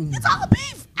 It's all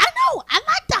beef. I know. I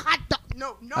like the hot dog.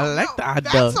 No, I like no, the hot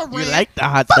that's dog. a You rant. like the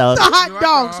hot Fuck dog. the hot You like the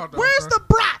dogs. hot dog, Where's huh? the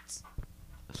brats?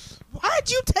 Why'd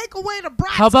you take away the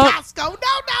brats, How about- Costco?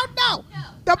 No.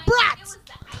 The brats.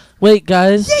 Wait,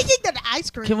 guys. Yeah, you got the ice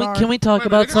cream Can we bar. can we talk Wait a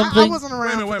about minute, I- I I something? wasn't Wait a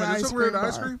around minute, for wait a the minute. ice This weird cream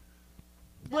ice bar. cream?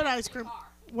 What ice cream?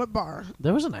 What bar?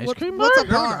 There was an ice cream bar. What's a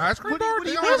There was bar? an ice cream bar? What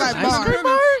do you There mean was by an ice bar? cream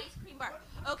bar? Ice cream bar.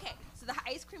 Okay, so the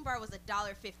ice cream bar was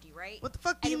 $1.50, right? What the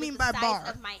fuck do And you it was mean the by size bar?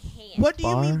 of my hand. What do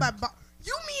you Bar? mean by bar?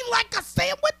 You mean like a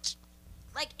sandwich?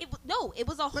 Like it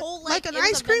was a whole like like an it was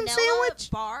ice a cream vanilla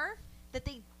sandwich? bar that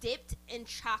they dipped in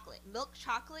chocolate, milk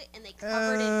chocolate, and they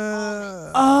covered in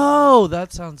almonds. Oh,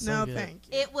 that sounds so No, good. thank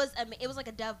you. It was like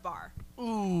a Dove bar,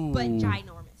 Ooh. but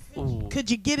ginormous. Ooh. Could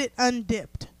you get it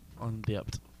undipped?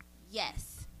 Undipped.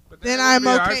 Yes. But Then it I'm would be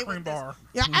an okay ice cream with this. bar.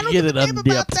 Yeah, I don't Get give a it damn about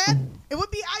undipped. that. It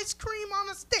would be ice cream on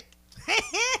a stick.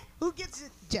 Who gets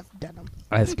it? Jeff Dunham.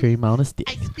 Ice cream on a stick.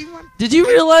 Ice cream on. Did you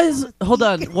realize? Hold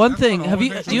on. One That's thing. not the Have only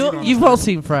you thing she'll eat on you've the all stick.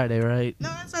 seen Friday, right? No,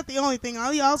 that's not the only thing.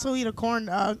 I'll also eat a corn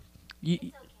dog. You,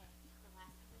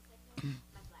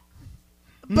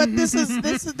 But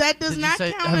that does did you not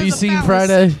say, count have as you a seen phallus.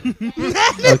 Friday?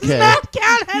 That does Okay. not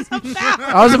count as a phallus.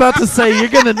 I was about to say you're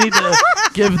gonna need to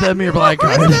give them your black It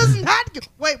card. does not.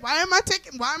 Wait, why am I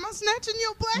snatching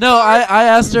your black? No, I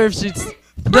asked her if she'd.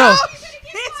 Bro, No,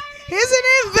 is it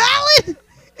invalid?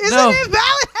 Is No. it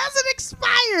invalid? Has it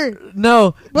expired?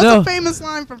 no, What's no. a famous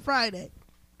line from Friday?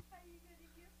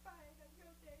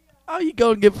 How you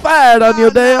gonna get fired on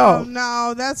your day off?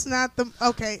 No, that's not the.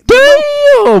 Okay.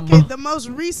 Damn. The most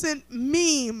recent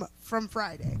meme from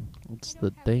Friday. What's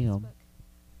the damn?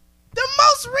 The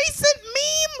most recent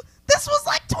meme? This was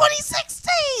like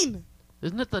 2016.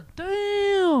 Isn't it the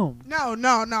damn?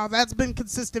 No. That's been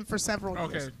consistent for several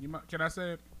Okay, years. can I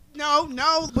say it?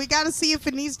 No. We got to see if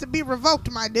it needs to be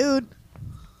revoked, my dude.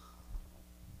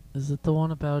 Is it the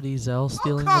one about Ezel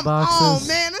stealing oh, the boxes? Oh,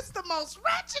 man. It's the most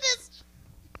ratchetest.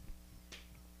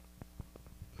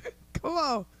 Come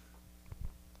on.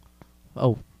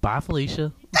 Oh, bye,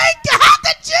 Felicia. Thank you. How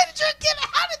did Ginger get it?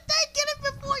 How did they get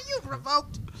it before you?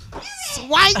 Revoked.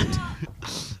 Swiped.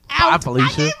 Out.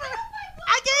 Felicia.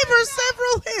 I gave her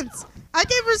several hints.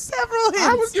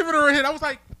 I was giving her a hit. I was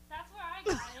like, That's where I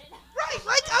got it. Right,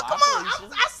 like, oh, come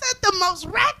on. I said the most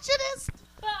ratchetest.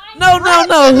 But I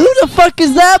No. Who the fuck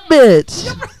is that bitch?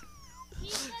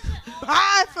 he says it all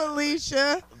Bye, the time.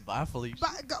 Felicia. Bye, Felicia.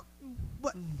 Bye, go.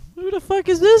 What? Who the fuck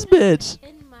is this bitch?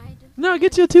 In my defense, No,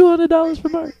 get you $200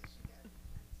 from her.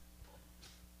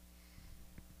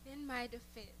 in my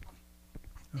defense,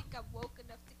 I think I'm woke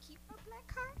enough to keep my black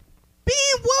card.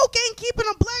 Being woke ain't keeping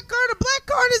a black card. A black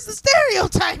card is the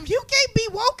stereotype. You can't be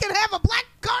woke and have a black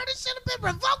card. It should have been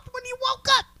revoked when you woke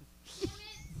up.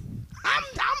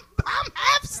 I'm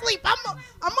half asleep. I'm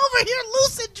over here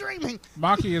lucid dreaming.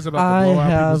 Maki is about I to blow out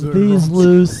have people's these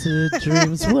eardrums. lucid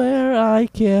dreams where I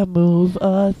can't move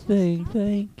a thing,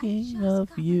 thinking of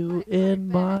you in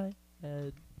my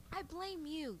head. I blame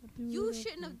you. You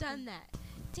shouldn't have done that.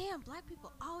 Damn, black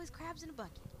people always crabs in a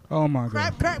bucket. Oh my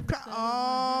Crap. god.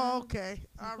 Oh, okay.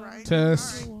 All right.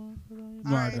 Test. All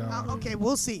My right. god. Okay,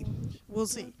 we'll see. No.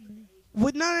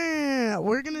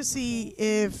 We're gonna see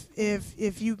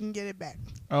if you can get it back.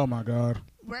 Oh my god.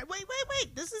 Right. Wait.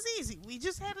 This is easy. We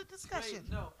just had a discussion.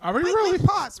 Are we Wait, really?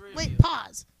 pause. Wait,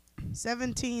 pause.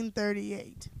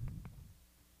 1738.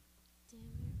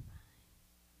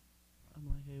 I'm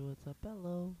like, hey, what's up,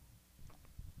 hello?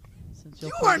 Since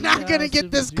You you'll are put not me gonna out, get soon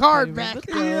this as you card pay me back.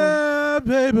 the dough. Yeah,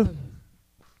 baby.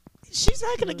 She's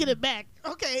not gonna get it back.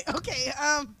 Okay.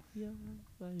 Yeah,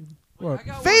 baby. What? I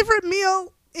got one. Favorite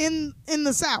meal in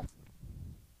the South?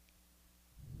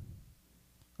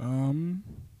 Macaroni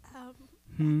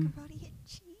and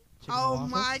cheese. Chicken Oh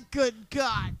waffles? my good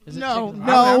God! Is it No, chicken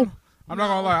no. I'm not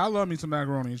gonna lie. I love me some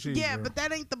macaroni and cheese. Yeah, bro. but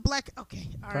that ain't the black. Okay,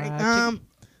 all right. Fried chicken.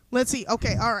 Let's see.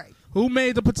 Okay, all right. Who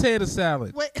made the potato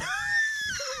salad? Wait.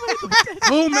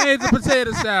 Who made the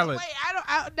potato salad? Wait,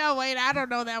 I don't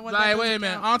know that one. That Like, doesn't wait a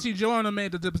minute. count. Auntie Joanna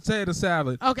made the potato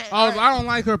salad. Okay. Oh, all right. I don't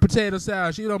like her potato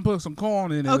salad. She don't put some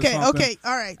corn in it. or Okay, something. okay,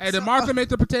 all right. Hey, So- did Martha make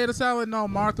the potato salad? No,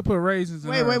 Martha put raisins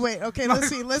in Wait. hers. Okay,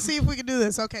 let's see if we can do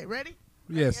this. Okay, ready?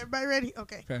 Yes. Everybody ready?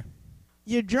 Okay. Okay.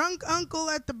 Your drunk uncle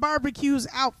at the barbecue's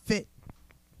outfit.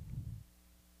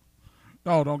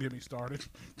 Oh, don't get me started.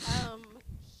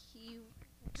 He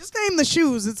Just name the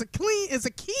shoes. It's a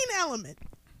keen element.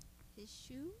 his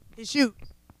shoe. His shoes.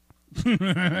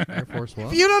 Air Force One.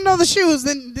 If you don't know the shoes,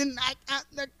 then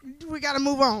we gotta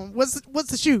move on. What's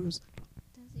the shoes?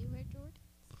 Does he wear Jordan?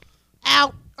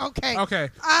 Out. Okay. Okay.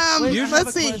 Wait, I have Let's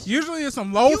a see. question. Usually it's some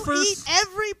You loafers. eat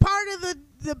every part of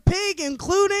the pig,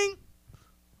 including.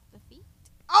 The feet.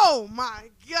 Oh my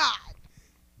God!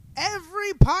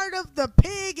 Every part of the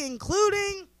pig,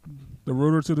 including. The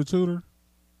rooter to the tutor.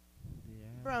 Yeah.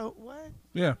 Bro, what?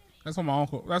 Yeah. That's what my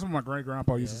uncle. That's what my great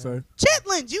grandpa used to say.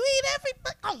 Chitlins. You eat every.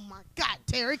 Oh my God,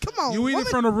 Terry, come on. You eat it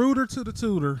woman. from the rooter to the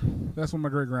tutor. That's what my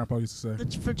great grandpa used to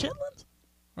say. For chitlins?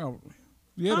 Oh,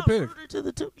 yeah, the Oh, pig. rooter to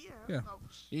the tutor. Yeah. Oh,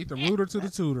 Eat the shit, rooter to the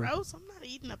that's tutor. Gross. I'm not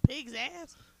eating a pig's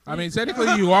ass. I mean,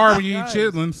 technically you are when you eat Guys.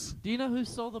 chitlins. Do you know who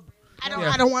stole the?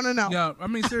 Yeah. I don't want to know. Yeah, I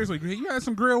mean seriously, you had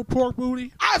some grilled pork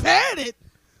booty. I've had it.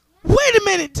 Wait a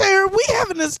minute, Terry. We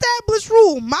have an established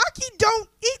rule. Maki don't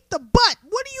eat the butt.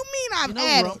 What do you mean I've You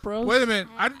had know it? Rump Roast? Wait a minute.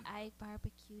 I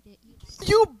barbecued it.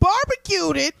 You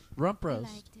barbecued it. Rump I Roast.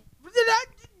 liked it. Did I?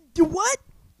 Do what?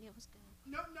 It was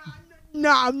good.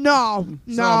 No.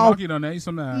 So Monkey done ate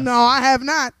some ass. No, I have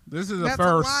not. This is a That's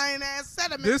first. a lying ass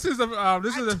sentiment. This is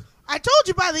a I told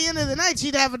you by the end of the night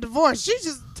she'd have a divorce. She's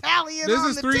just tallying this on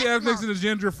is the three tick ethnics mark. and a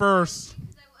ginger first.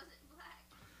 Because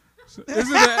I wasn't black. This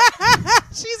is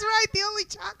a, She's right. The only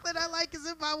chocolate I like is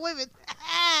in my women.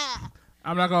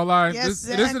 I'm not gonna lie. Yes, this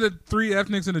Zach. is the three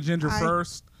ethnics and a ginger I-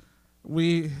 first.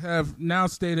 We have now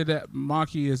stated that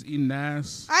Maki is eating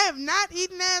ass. I have not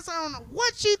eaten ass. I don't know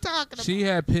what she talking about. She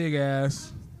had pig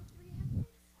ass.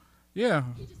 Yeah.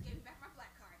 You just gave me back my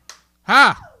black card.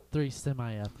 Ha! 3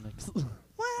 semi-ethnics.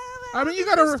 Well, I mean, you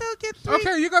how gotta did she still get three?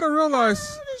 Okay, you gotta realize.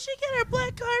 How did she get her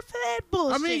black card for that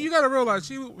bullshit? I mean, you gotta realize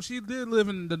she did live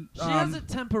in the. She has it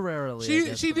temporarily. I she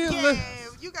guess, she but- did Yeah,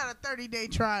 live. you got a 30-day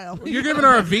trial. You're giving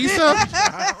her a visa?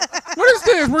 What is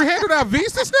this? We're handing out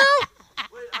visas now?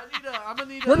 Wait, I'm gonna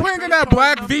need We're a playing credit that card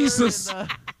black number visas. and,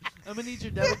 I'm gonna need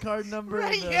your debit card number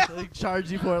Right, and yeah. they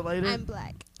charge you for it later. I'm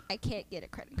black. I can't get a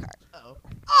credit card.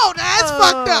 Oh, that's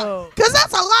fucked Oh. up. Because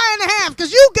that's a lie and a half.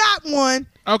 Because you got one.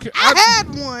 Okay. I had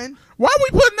one. Why are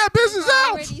we putting that business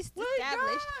out? Already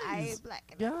established. I guys. am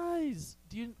black. Guys,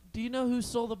 do you know who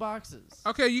stole the boxes?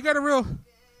 Okay, you gotta real.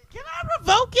 Can I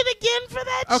revoke it again for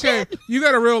that Okay, shit? you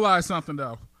gotta realize something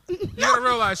though. You gotta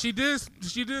realize she did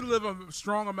live a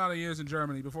strong amount of years in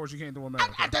Germany before she came to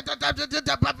America.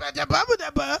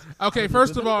 Okay,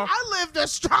 first of all, I lived a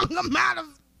strong amount of.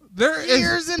 there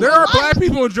years in there her are life. black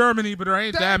people in Germany, but there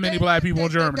ain't that many black people in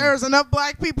Germany. There's enough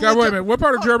black people. God, in wait a Ger- minute. What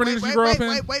part of Germany Wait, did you grow up in?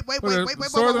 Wait. Was it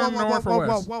southern, north, or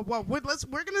west? Whoa.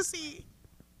 We're gonna see.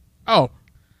 Oh,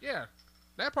 yeah,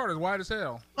 that part is white as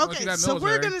hell. Unless Okay, you got so we're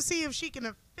military. gonna see if she can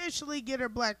officially get her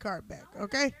black card back.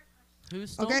 Okay. Who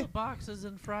stole Okay. the boxes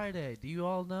in Friday? Do you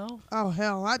all know? Oh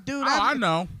hell, I do. Oh, I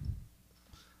know.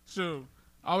 Shoot,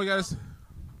 all we got is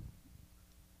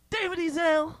David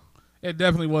Ezell. it.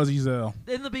 Definitely was Ezel.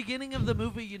 In the beginning of the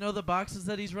movie, you know the boxes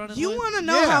that he's running You with? want to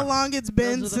know Yeah. how long it's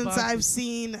been Those are the since I've boxes.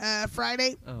 seen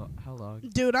Friday? Oh, how long?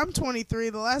 Dude, I'm 23.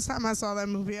 The last time I saw that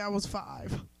movie, I was 5.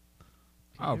 Can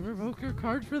Oh. you revoke your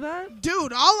card for that?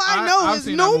 Dude, all I know I've is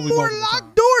seen no that movie more multiple locked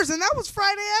times. doors, and that was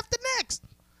Friday after next.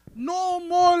 No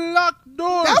more locked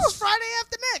doors. That was Friday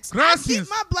after next. I Gracias. keep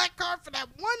my black card for that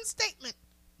one statement.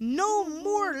 No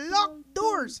more locked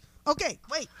doors. Okay,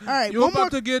 wait. All right, You're one more.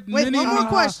 about to get Wait, many. one more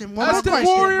question. One That's more the question.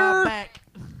 warrior. My back.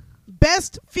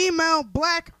 Best female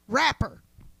black rapper.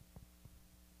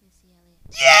 Missy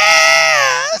Elliott.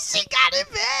 Yeah, she got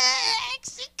it back.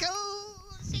 She cool.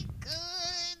 She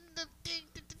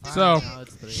good. So Now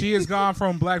it's 3. she has gone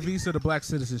from black visa to black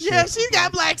citizenship. Yeah, she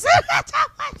got black.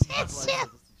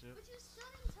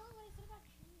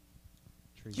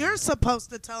 You're supposed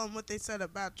to tell them what they said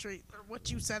about trees or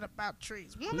what you said about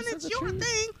trees. Woman, said it's the your trees?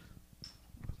 thing.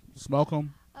 smoke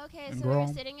them? Okay, And so we grow were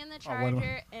 'em? sitting in the Oh, wait a minute.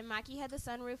 Charger, and Mikey had the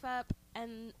sunroof up,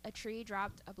 and a tree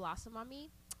dropped a blossom on me.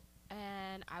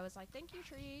 And I was like, thank you,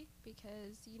 tree,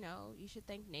 because, you know, you should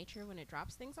thank nature when it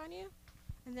drops things on you.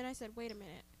 And then I said, wait a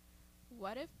minute.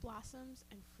 What if blossoms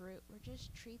and fruit were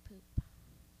just tree poop?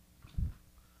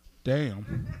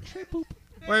 Damn.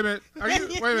 Wait a minute. Wait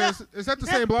a minute. Is that the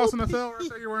same blossom that fell right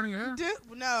there you're wearing in your hair?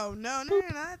 No,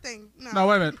 I think no. No,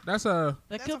 wait a minute. That's a. That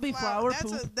That's could a be flower That's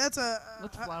poop. that's a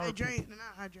That's flower poop. hydrangea, not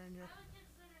hydrangea.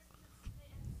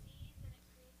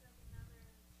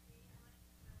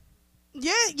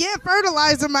 Yeah,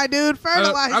 fertilizer, my dude,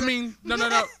 fertilizer. I mean, no.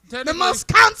 the Technically, most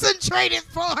concentrated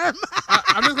form.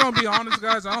 I'm just gonna be honest,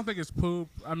 guys. I don't think it's poop.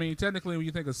 I mean, technically, when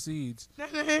you think of seeds, No.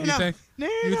 you think No,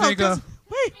 you think 'cause-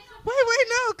 wait,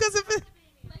 no, because if it,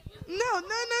 no,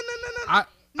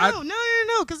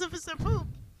 because if it's a poop,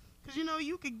 because you know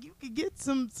you could get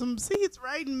some seeds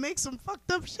right and make some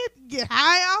fucked up shit, get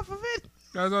high off of it.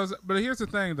 but here's the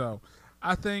thing, though.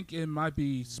 I think it might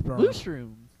be sperm.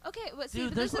 Mushrooms. Okay, but see, Dude,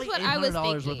 but there's this like is what I was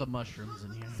 $800 thinking. worth of mushrooms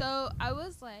in here. So I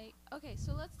was like, okay,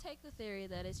 so let's take the theory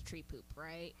that it's tree poop,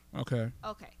 right? Okay.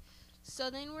 Okay.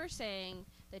 So then we're saying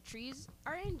that trees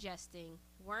are ingesting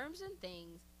worms and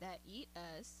things that eat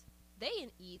us.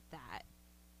 They eat that.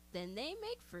 Then they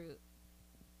make fruit,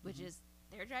 which is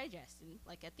they're digesting,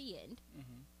 like at the end.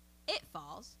 It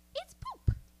falls. It's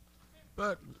poop.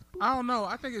 But I don't know.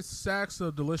 I think it's sacks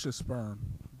of delicious sperm.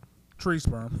 Tree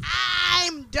sperm.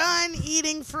 I'm done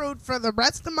eating fruit for the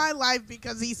rest of my life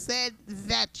because he said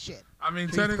that shit. I mean,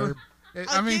 Tree technically. sperm.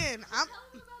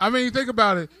 I mean, think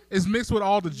about it. It's mixed with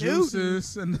all the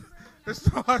juices and it's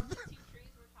not. Two trees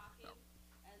were talking,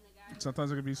 and the guy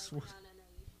Sometimes it can be. was like, no, you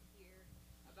should hear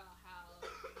about how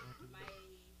my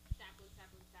sapling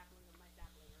of my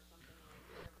sapling or something,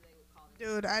 or whatever they would call it.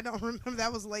 Dude, I don't remember.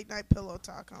 That was late night pillow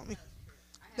talk, homie.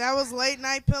 That was late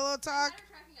night pillow talk,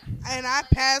 and I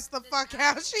passed the fuck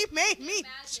out. She made me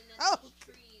choke. These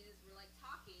trees were like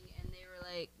talking, and they were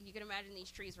like, you can imagine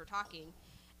these trees were talking,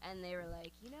 and they were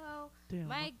like, you know, Damn,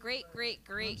 my great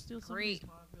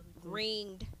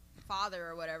grandfather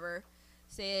or whatever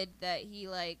said that he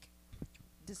like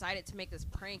decided to make this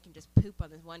prank and just poop on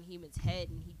this one human's head,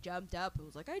 and he jumped up and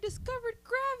was like, I discovered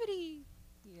gravity,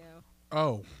 you know.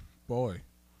 Oh, boy.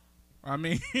 I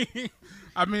mean,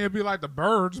 it'd be like the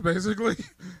birds, basically.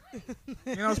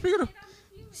 You know,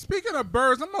 speaking of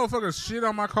birds, them motherfuckers shit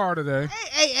on my car today.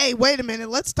 Hey, wait a minute.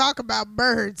 Let's talk about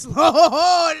birds.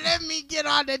 Oh, let me get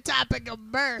on the topic of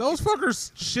birds. Those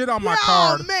fuckers shit on my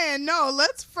car. Oh, man, no.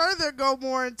 Let's further go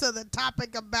more into the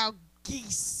topic about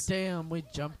geese. Damn, we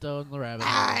jumped on the rabbit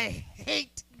hole. I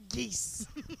hate geese.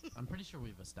 I'm pretty sure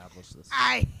we've established this.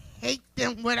 I hate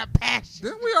them with a passion.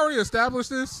 Didn't we already establish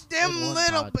this? Them In one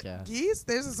little podcast. geese.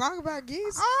 There's a song about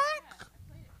geese.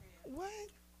 What?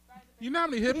 You know how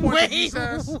many hit points a geese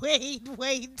has?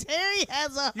 Wait. Terry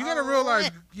has a. You gotta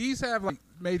realize geese have like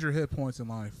major hit points in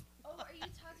life. Oh, are you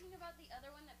talking about the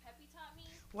other one that Peppy taught me?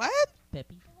 What?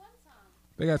 Peppy. The one song.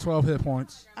 They got 12 hit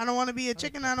points. I don't want to be a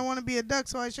chicken. I don't want to be a duck,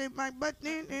 so I shape my butt. I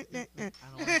don't want to be a chicken. I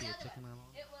don't It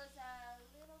was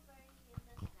a little birdie in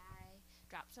the sky,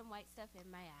 dropped some white stuff in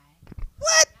my eye.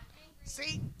 What?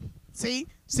 See,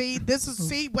 this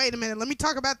is, wait a minute. Let me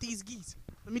talk about these geese.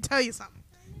 Let me tell you something.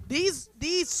 These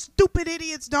stupid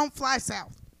idiots don't fly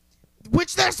south,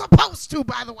 which they're supposed to,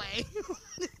 by the way.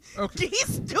 Okay.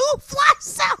 Geese do fly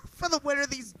south for the winter,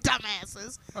 these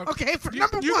dumbasses. Okay, for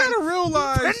number you one. gotta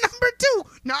realize For number two.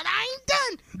 No, I ain't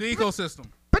done. the ecosystem.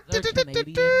 But They're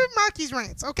Canadian. Maki's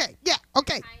rants. Okay, yeah,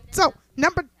 okay. So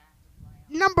number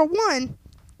one,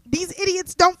 these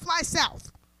idiots don't fly south.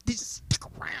 They just stick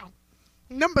around.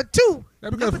 Number two.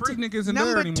 That's because number Freaknik two- isn't there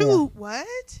number anymore. two,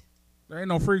 what? There ain't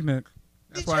no Freaknik.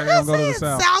 That's Did why you they don't not go to say the it's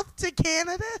south. south to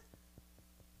Canada?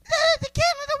 The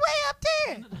Canada way up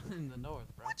there. in the north,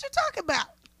 bro. What you talking about?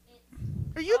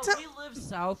 Are you We live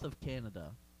south of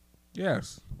Canada.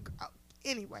 Yes.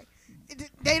 anyway?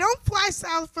 They don't fly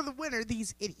south for the winter.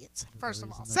 These idiots. First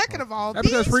of all. Second of all, That's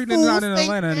because these Freaknik's fools not in think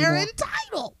Atlanta they're anymore.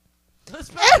 entitled.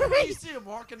 Especially when you see him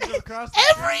walking across the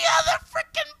Every other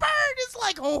freaking bird is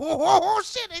like, oh,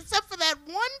 shit, except for that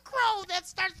one crow that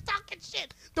starts talking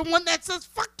shit. The one that says,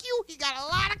 fuck you, he got a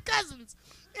lot of cousins.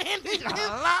 And He got a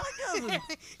lot of cousins.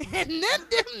 and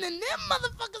them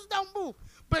motherfuckers don't move.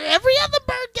 But every other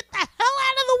bird get the hell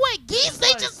out of the way. Geese,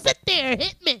 they just sit there.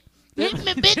 Hit me. Hit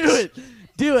me, bitch. Do it.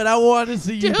 Do it. I want to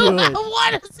see you Dude, do I it.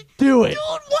 want to see. Do it. Dude,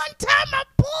 one time I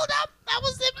pulled up. I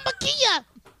was in Makia.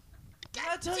 Did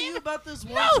I tell you about this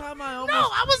one No, time I almost... no,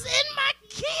 I was in my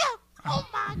Kia. Oh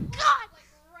my God.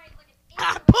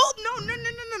 I pulled, no.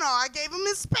 I gave him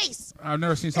his space. I've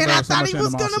never seen And somebody I with so thought much he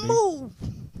was going to animosity. move.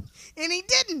 and he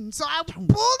didn't. So I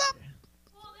pulled up.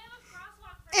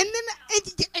 And then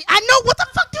I know what the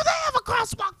fuck do they have a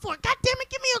crosswalk for? God damn it,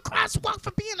 give me a crosswalk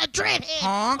for being a dreadhead.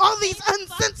 Honk. All these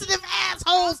unsensitive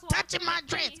assholes touching my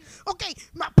dreads. Okay,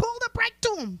 I pulled up right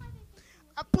to him.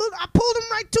 I pulled him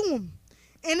right to him,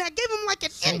 and I gave him like an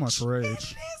So inch. much rage. And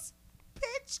this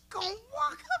bitch gonna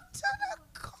walk up to the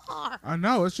car. I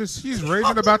know. It's just he's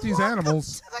raging about these Walk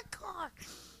animals. Up to the car,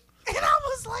 and I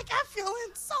was like, I feel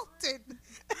insulted.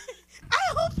 I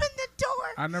opened the door.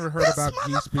 I never heard This about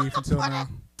geese beef motherfucker until put now. a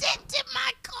dent in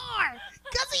my car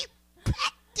because he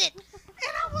packed it.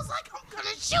 And I was like, I'm going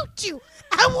to shoot you.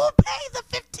 I will pay the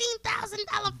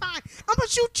 $15,000 fine. I'm going to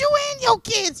shoot you and your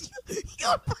kids.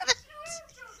 You put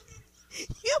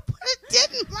a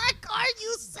dent in my car,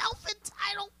 you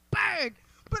self-entitled bird.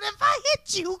 But if I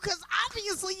hit you, because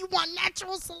obviously you want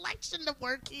natural selection to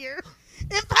work here.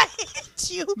 If I hit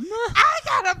you, I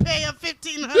gotta pay a $1,500 Did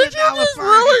you just fine.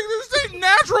 really just say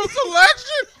natural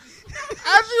selection?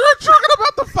 As you were talking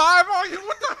about the 5 on you,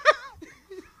 what the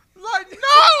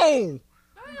hell?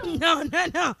 Like,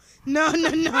 no!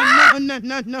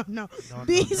 No.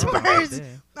 These birds,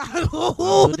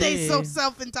 oh, they so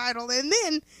self-entitled. And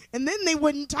then they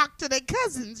wouldn't talk to their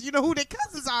cousins. You know who their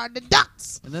cousins are? The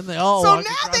ducks. And then they all So walk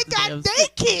now across they the got damn their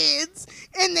kids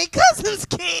and their cousins'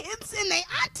 kids and their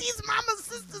aunties, mamas,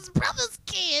 sisters, brothers'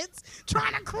 kids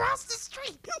trying to cross the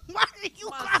street. Why are you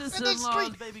My crossing the sister-in-law's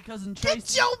street? baby cousin Get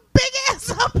Tracy your big ass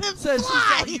up and said she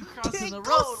fly. saw you crossing the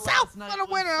Go road south last night for the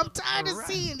with winter. I'm some tired of rat.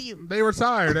 seeing you. They were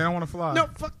tired. They don't want to fly. No,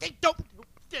 fuck, they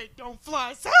don't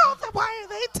fly south. Why are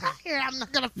they tired? I'm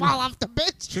not gonna fall off the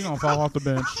bench. She's going to fall off the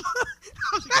bench.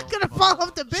 I'm not gonna fall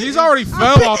off the bench. She's already I'm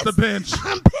fell off the pissed. bench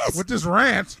I'm pissed. with this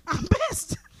rant. I'm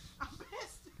pissed.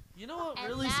 You know what And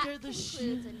really that scared the shit?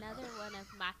 concludes another one of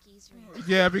Maki's rants.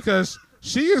 Yeah, because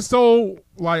she is so,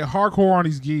 like, hardcore on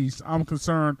these geese. I'm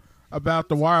concerned about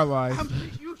the wildlife.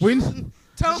 You We- shouldn't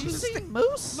tell Have them you to stay. seen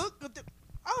Moose? Look at the.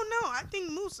 Oh no, I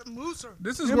think moose are.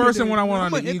 This is worse than when I went on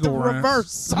I'ma the hit Eagle the rant.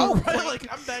 reverse. So Right, quick. like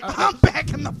I'm back I'm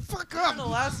backing the fuck in up.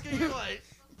 Alaska. You're like,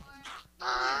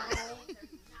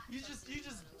 you just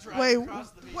drive Wait,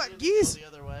 across the beach what, and geese? go the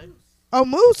other way. Oh,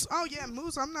 moose. Oh yeah,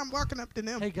 moose. I'm not walking up to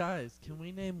them. Hey guys, can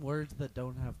we name words that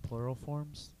don't have plural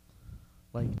forms?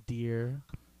 Like deer,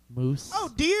 moose, Oh,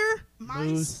 deer, mice.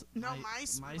 Moose, No, mi-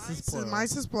 mice. mice is plural.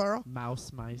 Mice is plural.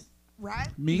 mouse, mice,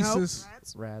 Rat. Mises. No,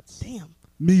 rats. rats, Damn.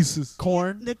 Mises.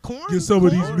 corn. The corn. Get some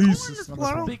of these corn mises. is No, that's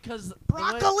plural. wrong. Because the way-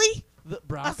 Broccoli. the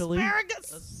broccoli,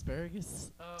 Asparagus.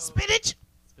 asparagus, Spinach.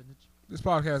 spinach. This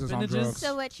podcast is on Spinaches. drugs.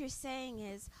 So what you're saying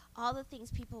is all the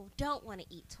things people don't want to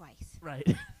eat twice. Right.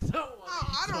 Oh,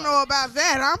 I don't know about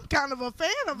that. I'm kind of a fan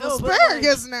of No, but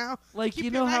asparagus now. Like Keep you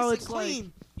it know nice how and it's like.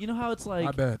 clean. You know how it's I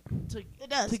like bet. to It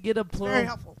does. to get a It's plural. very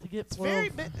helpful. To get It's plural. very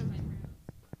bit.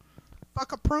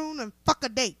 Fuck a prune and fuck a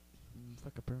date.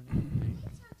 Fuck a prune.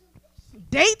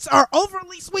 Dates are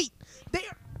overly sweet. They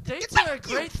are. Dates Get are a back,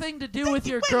 great thing to do Wait with a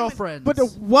your minute. girlfriends. But the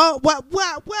whoa,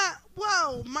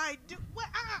 my dude. Oh,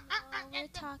 we're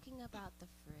talking about the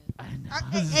fruit. I know.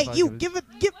 Hey, you give her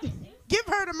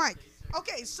the mic.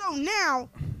 Okay, so now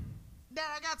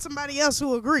that I got somebody else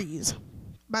who agrees.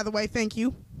 By the way, thank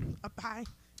you. Hi.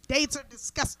 Dates are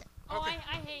disgusting. Oh, I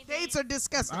hate Dates are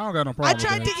disgusting. I don't got no I problem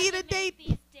tried with to that. eat a date.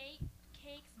 These date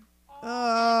cakes all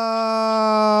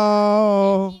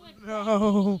Oh He would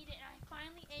no. eat it, and I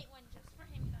finally ate one just for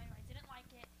him because I didn't like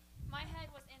it. My head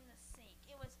was in the sink.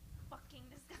 It was fucking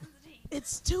disgusting.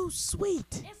 It's too sweet.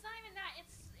 It's not even that.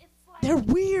 It's like They're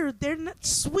weird. They're not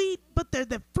sweet, but they're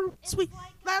the fruit It's sweet.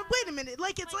 like, Now wait a minute.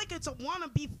 Like it's a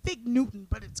wannabe Fig Newton,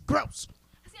 but it's gross.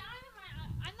 See, I don't even mind.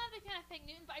 I'm not a big fan of Fig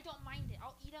Newton, but I don't mind it.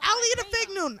 I'll eat it. I'll when eat I a crave Fig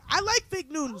them. Newton. I like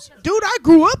Fig Newtons. Dude, I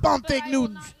grew up on But Fig I will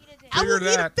Newtons. not eat a date. I will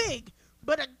Figure eat that. a fig,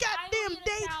 but a I will goddamn eat a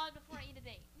date. salad before I eat a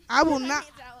date. I will I not.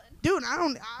 hate salad. Dude, I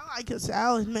like a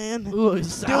salad, man. Ooh, Dude,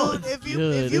 salad's if you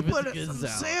good. If it's put a good some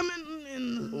salad. salmon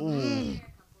in, Ooh. She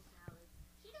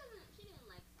didn't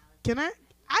like salad. can I?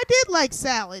 I did like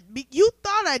salad. You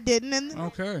thought I didn't, and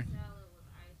Okay.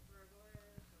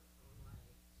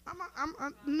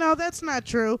 no, that's not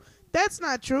true. That's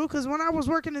not true, because when I was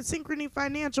working at Synchrony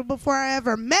Financial before I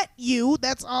ever met you,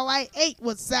 that's all I ate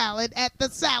was salad at the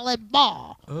salad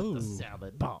bar Oh. The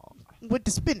salad ball. with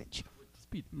the spinach.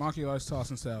 Maki likes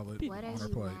tossing salad What on are her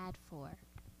you plate. mad for?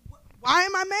 Why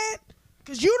am I mad?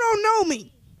 Because you don't know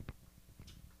me.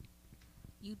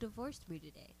 You divorced me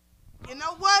today. You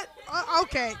know what?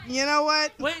 Okay, you know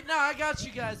what? Wait, no, I got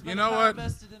you guys. You know what?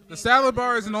 The salad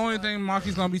bar isn't the only thing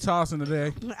Maki's gonna be tossing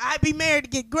today. I'd be married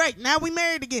again. Great. Now we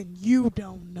married again. You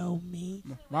don't know me.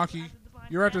 Maki,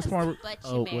 you're at this point. Where, But you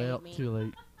Oh married well, me. too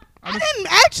late. I didn't.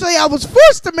 Actually, I was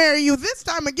forced to marry you this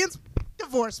time against the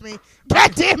divorce me.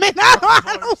 God damn it!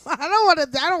 I don't want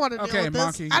to deal Okay, with this.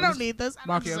 Monkey, I I'm don't just- need this. I don't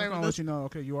Monkey, I'm just deserve gonna this. let you know.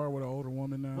 Okay, you are with an older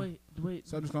woman now. Wait.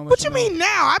 So I'm just gonna let What you you know. mean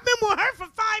now? I've been with her for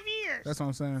 5 years. That's what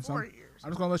I'm saying. So 4 I'm years.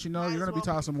 just gonna let you know Might you're as gonna be well be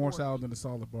tossing more 40. salad than a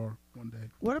salad bar one day.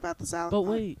 What about the salad? But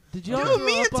bar? wait, did y'all Dude, grow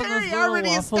me and up on those Terry little already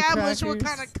waffle established what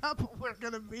crackers? kind of couple we're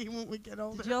gonna be when we get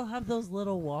older. Did y'all have those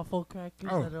little waffle crackers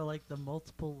Oh. that are like the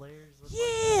multiple layers? Of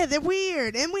Yeah, they're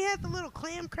weird. And we had the little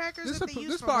clam crackers This that is they a-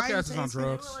 use this for wine podcast is on tasting. They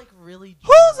drugs. were like really.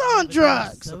 Who's dry, on but they were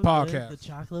drugs? so The good, podcast. The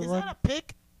chocolate Is one. that a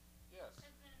pick?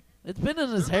 It's been in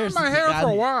his hair In since my he hair got for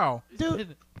a here. while.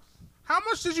 Dude, How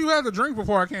much did you have to drink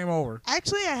before I came over?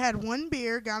 actually, I had one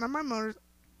beer, got on my motor.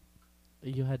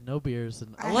 You had no beers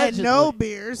and I had allegedly. no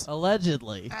beers.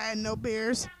 Allegedly. I had no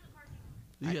beers.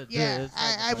 Yeah, Yeah,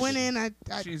 I went in. I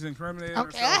She's incriminated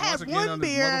okay. I herself had once again one on this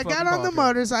beer. I got motherfucking on the podcast.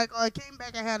 motorcycle. I came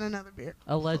back. I had another beer.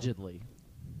 Allegedly.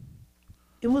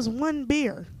 It was one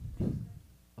beer.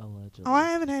 Allegedly. Oh, I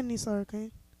haven't had any Slurricane.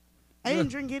 I Yeah.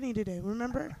 didn't drink any today.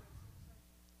 Remember?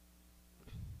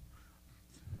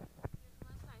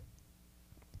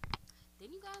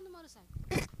 Then you got on the motorcycle.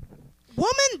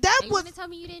 Woman, that And you was. gonna tell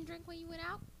me you didn't drink when you went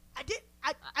out? I did.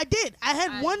 I did. I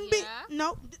had one beer. yeah?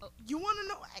 No, you want to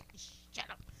know? Shut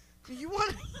up. You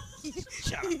want?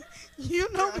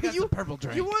 You know? You purple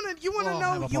drink. you want to? You want to We'll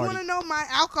know? have a You want to party. know my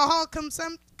alcohol comes.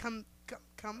 Come.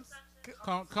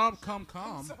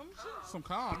 Some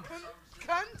calm.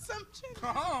 Consumption?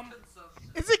 Come.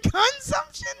 Is it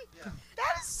consumption?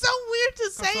 That is so weird to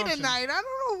say Consumption. tonight. I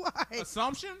don't know why.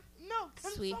 Assumption? No,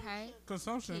 consumption. Sweetheart,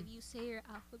 Consumption. can you say your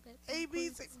alphabet? A, B,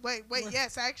 C. Wait.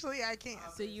 Yes, actually, I can.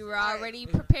 So you were already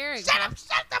preparing. Shut huh? up!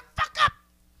 Shut the fuck up!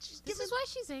 This is why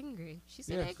she's angry. She's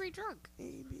an Yes. angry drunk.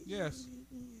 Yes.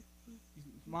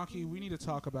 Monkey, we need to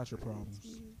talk about your problems.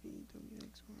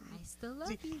 I still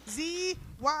love you. Z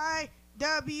Y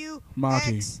W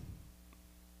Monkey. X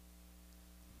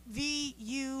V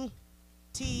U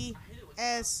T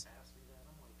S.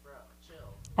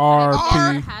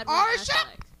 RP. Had R, one shut-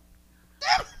 Affleck.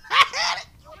 Damn it, I had it.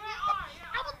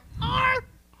 I was R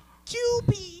Q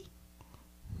P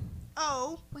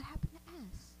O. What happened to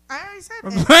S? I already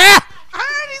said that. I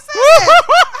already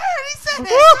said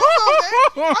that.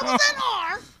 I was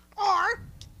at R.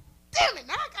 Damn it!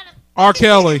 Now I gotta R.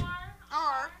 Kelly.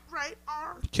 R. Right.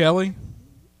 R. Kelly.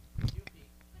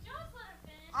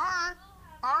 R.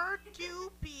 R.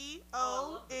 Q. P.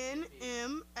 O. N.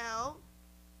 M. L.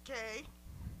 K.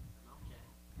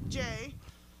 J.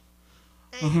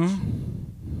 H.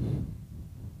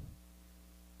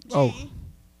 Oh. G.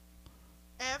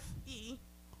 F. E.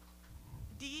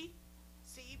 D.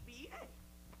 C. B. A. I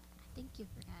think you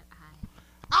forgot I.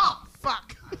 Oh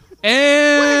fuck!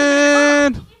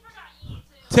 And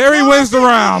Terry No, wins the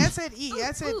round. I said E.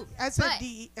 I said but-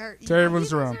 D. Or E. Terry Have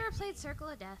wins you the guys round. ever played Circle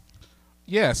of Death?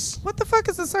 Yes. What the fuck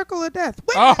is the circle of death?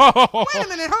 Wait a minute. Oh. Wait a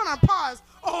minute. Hold on. Pause.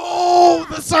 Oh,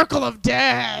 the circle of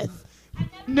death.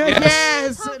 No, Yes.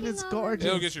 yes, Talking and it's over gorgeous.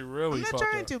 It'll get you really I'm not fucked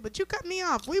trying up. to, but you cut me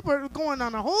off. We were going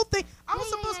on a whole thing. I was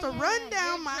supposed to run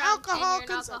down You're my drunk and alcohol you're an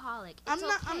consumption. alcoholic. I'm It's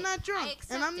not. okay. I'm not I drunk,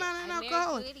 accept and I'm it. not I an married you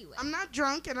alcoholic. anyway. I'm not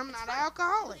drunk, and I'm not an fine.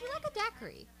 alcoholic. Would you like a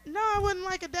daiquiri? No, I wouldn't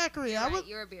like a daiquiri. I Right, would.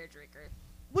 you're a beer drinker.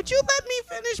 Would you let me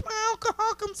finish my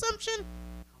alcohol consumption?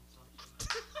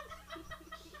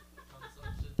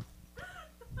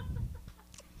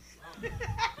 I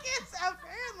guess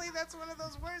apparently that's one of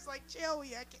those words like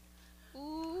cherry. I can't.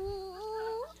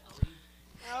 Ooh.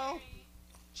 Oh.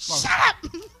 Shut up!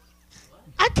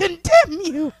 I condemn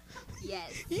you.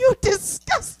 Yes. You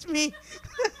disgust me.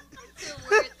 It's a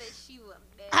word that she will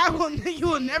never. I will. You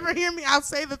will never hear me. I'll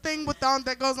say the thing with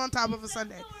that goes on top of a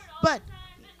Sunday. But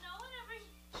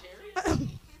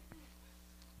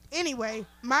anyway,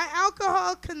 my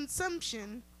alcohol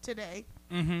consumption today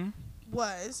Mm-hmm.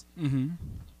 was Mm-hmm.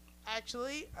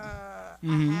 actually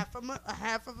Mhm. a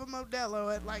half of a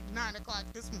Modelo at like 9 o'clock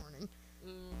this morning.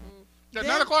 At Then-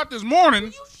 9 o'clock this morning.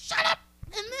 You shut up.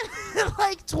 And then at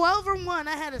like 12 or 1,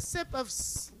 I had a sip of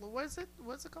what is it?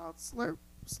 What's it called? Slur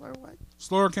what?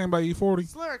 Slur came by E40.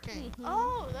 Slurricane.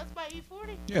 Oh, that's by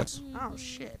E40. Yes. Oh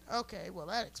shit. Okay, well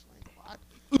that explains a lot.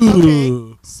 Okay,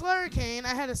 Slurricane.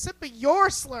 I had a sip of your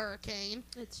Slurricane.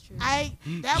 It's true.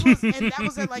 That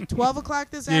was at like 12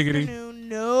 o'clock this Giggity. afternoon.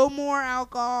 No more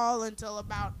alcohol until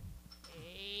about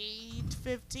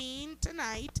 8:15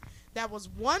 tonight. That was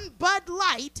one Bud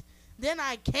Light. Then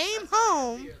I came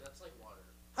home.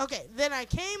 Okay, then I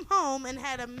came home and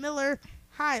had a Miller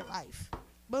High Life.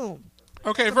 Boom.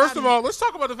 Okay, So first now of all, let's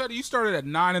talk about the fact that you started at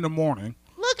 9 in the morning.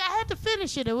 Look, I had to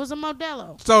finish it. It was a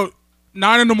Modelo. So,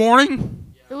 9 in the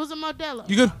morning? It was a Modelo.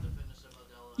 You could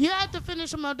You have to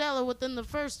finish a Modelo within the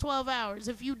first 12 hours.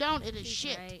 If you don't, it is He's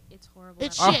shit. right. It's horrible.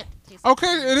 It's I don't shit. taste like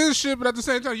Okay, it is shit, but at the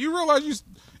same time, you realize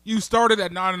you started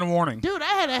at 9 in the morning. Dude, I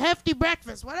had a hefty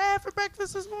breakfast. What I had for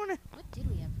breakfast this morning? What did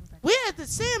we have for breakfast? We had the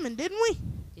salmon, didn't we?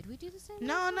 Did we do the same?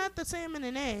 No, not the salmon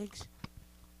and eggs.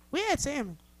 We had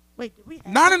salmon. Wait, did we have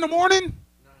 9 in the morning?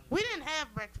 We didn't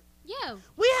have breakfast. Yeah.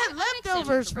 We had I make salmon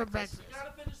leftovers for for breakfast. breakfast.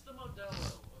 Gotta finish the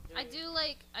Modelo.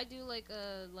 I do like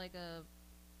a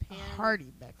pan.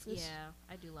 Hearty breakfast. Yeah,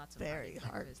 I do lots of Very hearty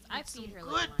hearty. breakfast. I With feed some her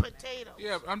good like potatoes.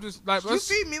 Yeah, I'm just like, You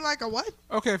feed me like a what?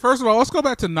 okay, first of all, let's go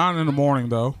back to 9 in the morning,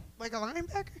 though. Like a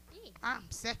linebacker? Yeah. I'm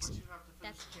sexy.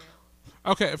 That's true.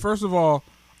 Okay, first of all,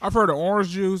 I've heard of orange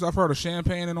juice. I've heard of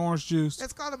champagne and orange juice.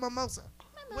 It's called a mimosa,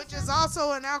 which is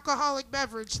also an alcoholic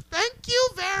beverage. Thank you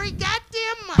very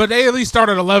goddamn much. But they at least start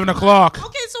at 11 o'clock.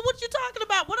 Okay, so what you talking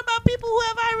about? What about people who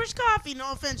have Irish coffee?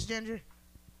 No offense, Ginger.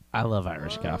 I love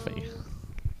Irish coffee.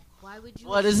 Why would you?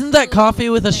 What, isn't that coffee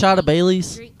with a shot of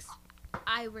Bailey's? Drinks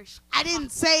Irish. I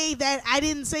didn't say that. I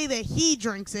didn't say that he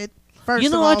drinks it. First You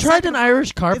know, of all, I tried Second an of all,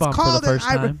 Irish car it's bomb for called the an first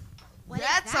Irish- time. What is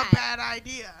That's that? a bad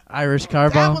idea. Irish car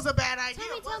That bomb. was a bad idea.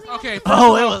 Tell me, wasn't tell me. Okay,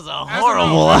 Oh, it was a As a horrible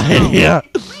note, as a note. idea.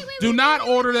 do not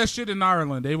order that shit in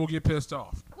Ireland. They will get pissed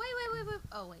off. Wait.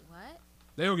 Oh wait, what?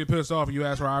 They will get pissed off if you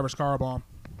ask for Irish car bomb.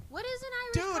 What is an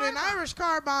Irish? Dude, car an bomb? Irish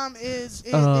car bomb is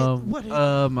what is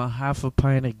A half a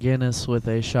pint of Guinness with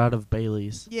a shot of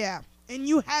Bailey's. yeah, and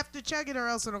you have to chug it or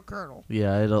else it'll curdle.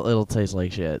 Yeah, it'll taste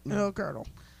like shit. It'll curdle.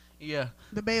 Yeah.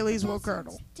 The Baileys That will sounds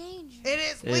curdle. dangerous. It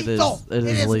is It lethal. is-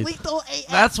 it is lethal AF.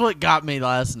 That's what got me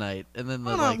last night. And then the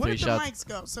Hold like on, where 3 did the shots. mics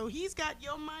go? So he's got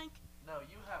your mic. No,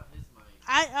 you have his mic.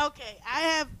 I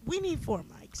have. We need 4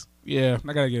 mics. Yeah,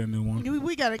 I gotta get a new one.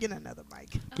 We gotta get another mic.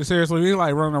 Cause seriously, we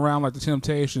like running around like the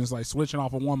Temptations, like switching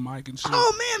off of one mic and shit.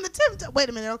 Oh man, wait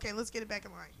a minute. Okay, let's get it back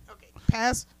in line. Okay,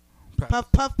 pass. Pass.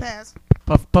 Puff, puff, pass.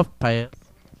 Puff, puff, pass.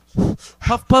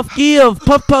 Puff, puff, give.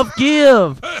 Puff, puff,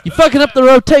 give. You fucking up the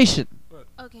rotation.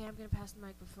 Okay, I'm gonna pass the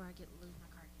mic before I lose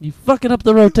my card. You fucking up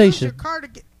the Lose your rotation.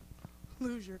 cardigan.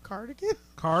 Lose your cardigan.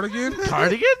 Cardigan?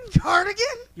 Cardigan?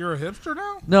 Cardigan. You're a hipster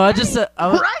now? No, I just said.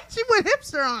 Right? She went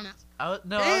hipster on us.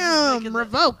 No, Damn,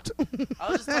 revoked.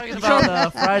 I was just talking about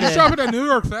You Friday. shopping at New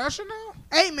York Fashion now?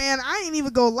 Hey man, I ain't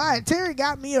even gonna lie. Terry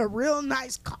got me a real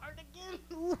nice cardigan.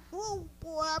 Ooh,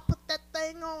 boy, I put that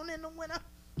thing on in the winter.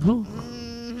 Ooh.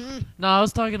 Mm-hmm. No, I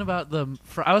was talking about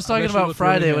I was I talking bet you about look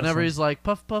Friday really whenever handsome. he's like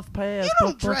puff puff pass. You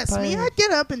don't puff, puff, dress me. pass. I get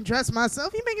up and dress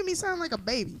myself. You making me sound like a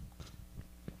baby.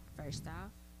 First off,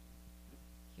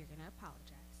 you're gonna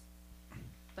apologize,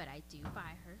 but I do buy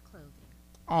her clothing.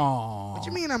 Aww. What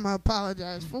you mean I'm gonna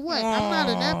apologize for what? I'm not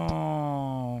inept.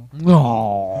 Aww. Aww.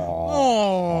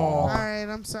 All Aww. right,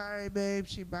 I'm sorry, babe.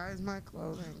 She buys my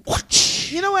clothing.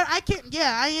 You know what? I can't.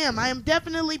 Yeah, I am. I am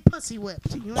definitely pussy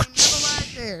whipped. You ain't never lied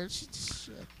there.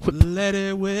 Shit. Let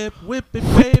it whip it,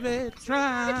 baby. The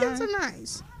Try. kids are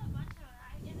nice. A bunch of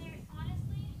them. And they're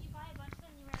honestly, you buy a bunch of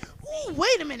them, you wear the Ooh,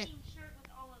 wait a minute. same shirt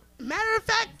with all of them. Matter of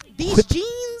fact, these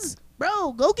jeans,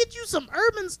 bro, go get you some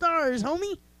Urban Stars,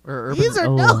 homie. These are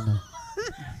dope.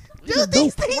 Dude,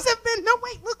 these things have been. No,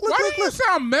 wait, look, Why look, do you look.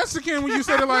 sound Mexican when you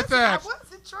said it like that? I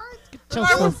wasn't trying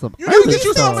to. You need to get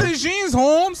you some of these jeans,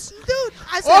 Holmes. Dude,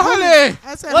 I said, Ojale. homie.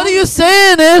 I said, What are homie. you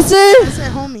saying, I Issy?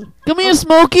 said, homie. Come here,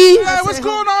 Smokey. Hey, what's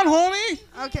going on, homie?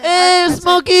 Okay. Hey, I said-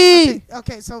 Smokey.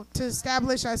 Okay, so to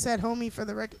establish, I said homie for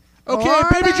the record. Okay, All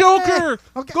baby right. Joker.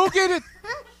 Okay. Go get it.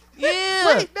 Yeah.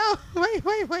 Wait, no,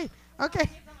 wait. Okay.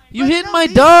 You Wait, hit no, my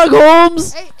these- dog,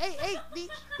 Holmes. Hey.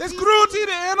 That's cruelty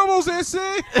to animals, they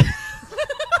say.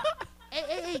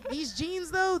 Hey, these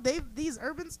jeans though, these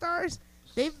Urban Stars,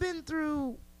 they've been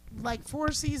through like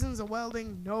 4 seasons of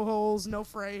welding, no holes, no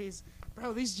frays.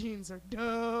 Bro, these jeans are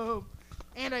dope.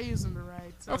 And I use them to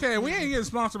ride. So. Okay, we ain't getting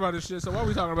sponsored by this shit, so why are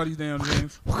we talking about these damn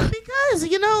jeans? Because,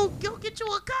 go get you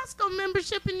a Costco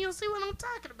membership and you'll see what I'm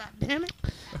talking about, damn it.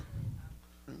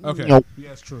 Okay. Nope.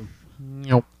 Yes, true.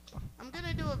 Nope. I'm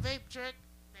gonna do a vape trick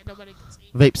that nobody can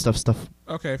see. Vape stuff.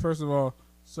 Okay, first of all,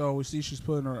 so we see she's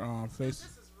putting her face.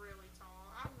 This is really tall.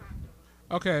 I'm not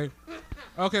doing it.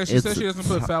 Okay, she It's says she doesn't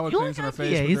put phallic You things in her like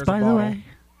face. but IPAs, there's a by the bottle. way.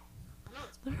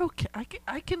 They're okay.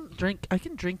 I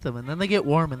can drink them, and then they get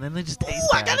warm, and then they just taste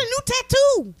Ooh, I bad. got a new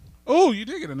tattoo. Oh, you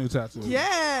did get a new tattoo.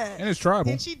 Yeah. And it's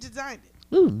tribal. And she designed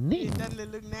it. Ooh, It neat. doesn't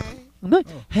it look nice? No-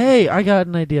 Hey, I got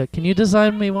an idea. Can you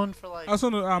design me one for like? I was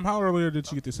wondering, how earlier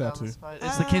did you get this tattoo?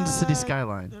 It's the Kansas City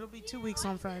skyline. It'll be 2 weeks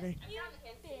on Friday.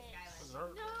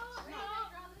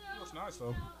 Looks nice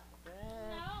though.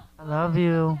 I love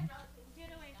you.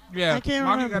 Yeah, I can't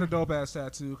Monkey remember. got a dope ass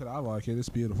tattoo because I like it. It's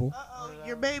beautiful. Uh-oh,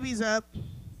 your baby's up.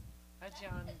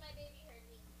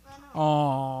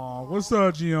 Aw, what's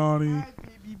up, Gianni? Hi,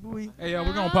 baby. baby boy. Hey,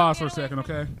 we're gonna pause for a second,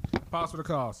 okay? Pause for the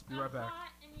calls. Be right back.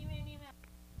 And you made me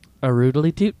mad. A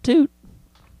roodly toot toot.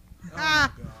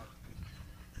 Ah. Oh my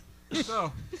god.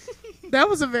 So, That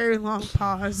was a very long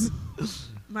pause.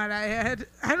 Might I add?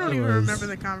 I don't It even was. remember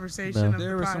the conversation No. of there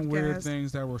the were podcast. some weird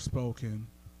things that were spoken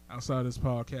outside this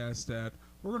podcast that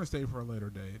we're gonna stay for a later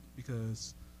date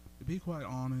because, to be quite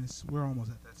honest, we're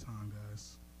almost at that time,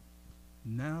 guys.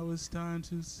 Now it's time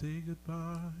to say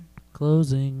goodbye.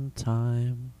 Closing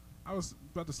time. I was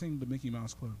about to sing the Mickey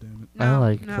Mouse Club, damn it. I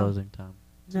like no, closing time.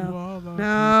 To No. all our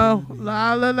No. company.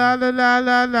 La la la la la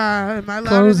la la. Am I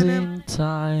louder than him? Closing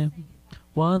time.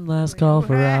 One last call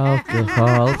for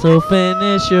alcohol. So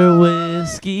finish your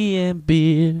whiskey and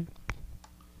beer.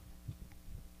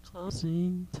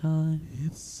 Closing time.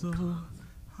 It's so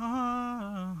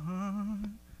hard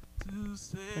to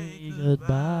say Say goodbye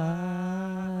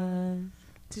goodbye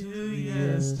to to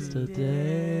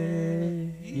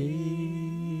yesterday.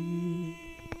 yesterday.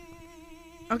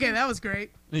 Okay, that was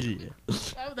great. Yeah.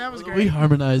 That was We great.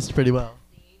 harmonized pretty well.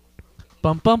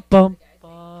 Bum bum bum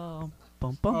bum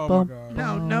bum bum Oh my bum.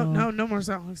 god. No more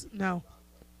songs. No.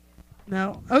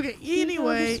 Okay,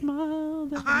 anyway,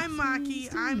 I'm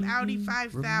Maki. I'm Audi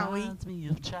 5 Thowie. Reminds me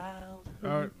of childhood. All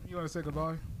right, you want to say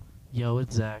goodbye? Yo,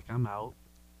 it's Zach. I'm out.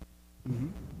 Mm-hmm.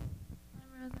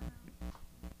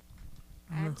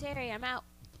 I'm Terry. I'm out.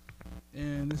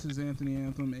 And this is Anthony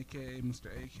Anthem, aka Mr.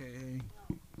 AKA.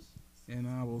 And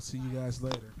I will see you guys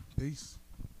later. Peace.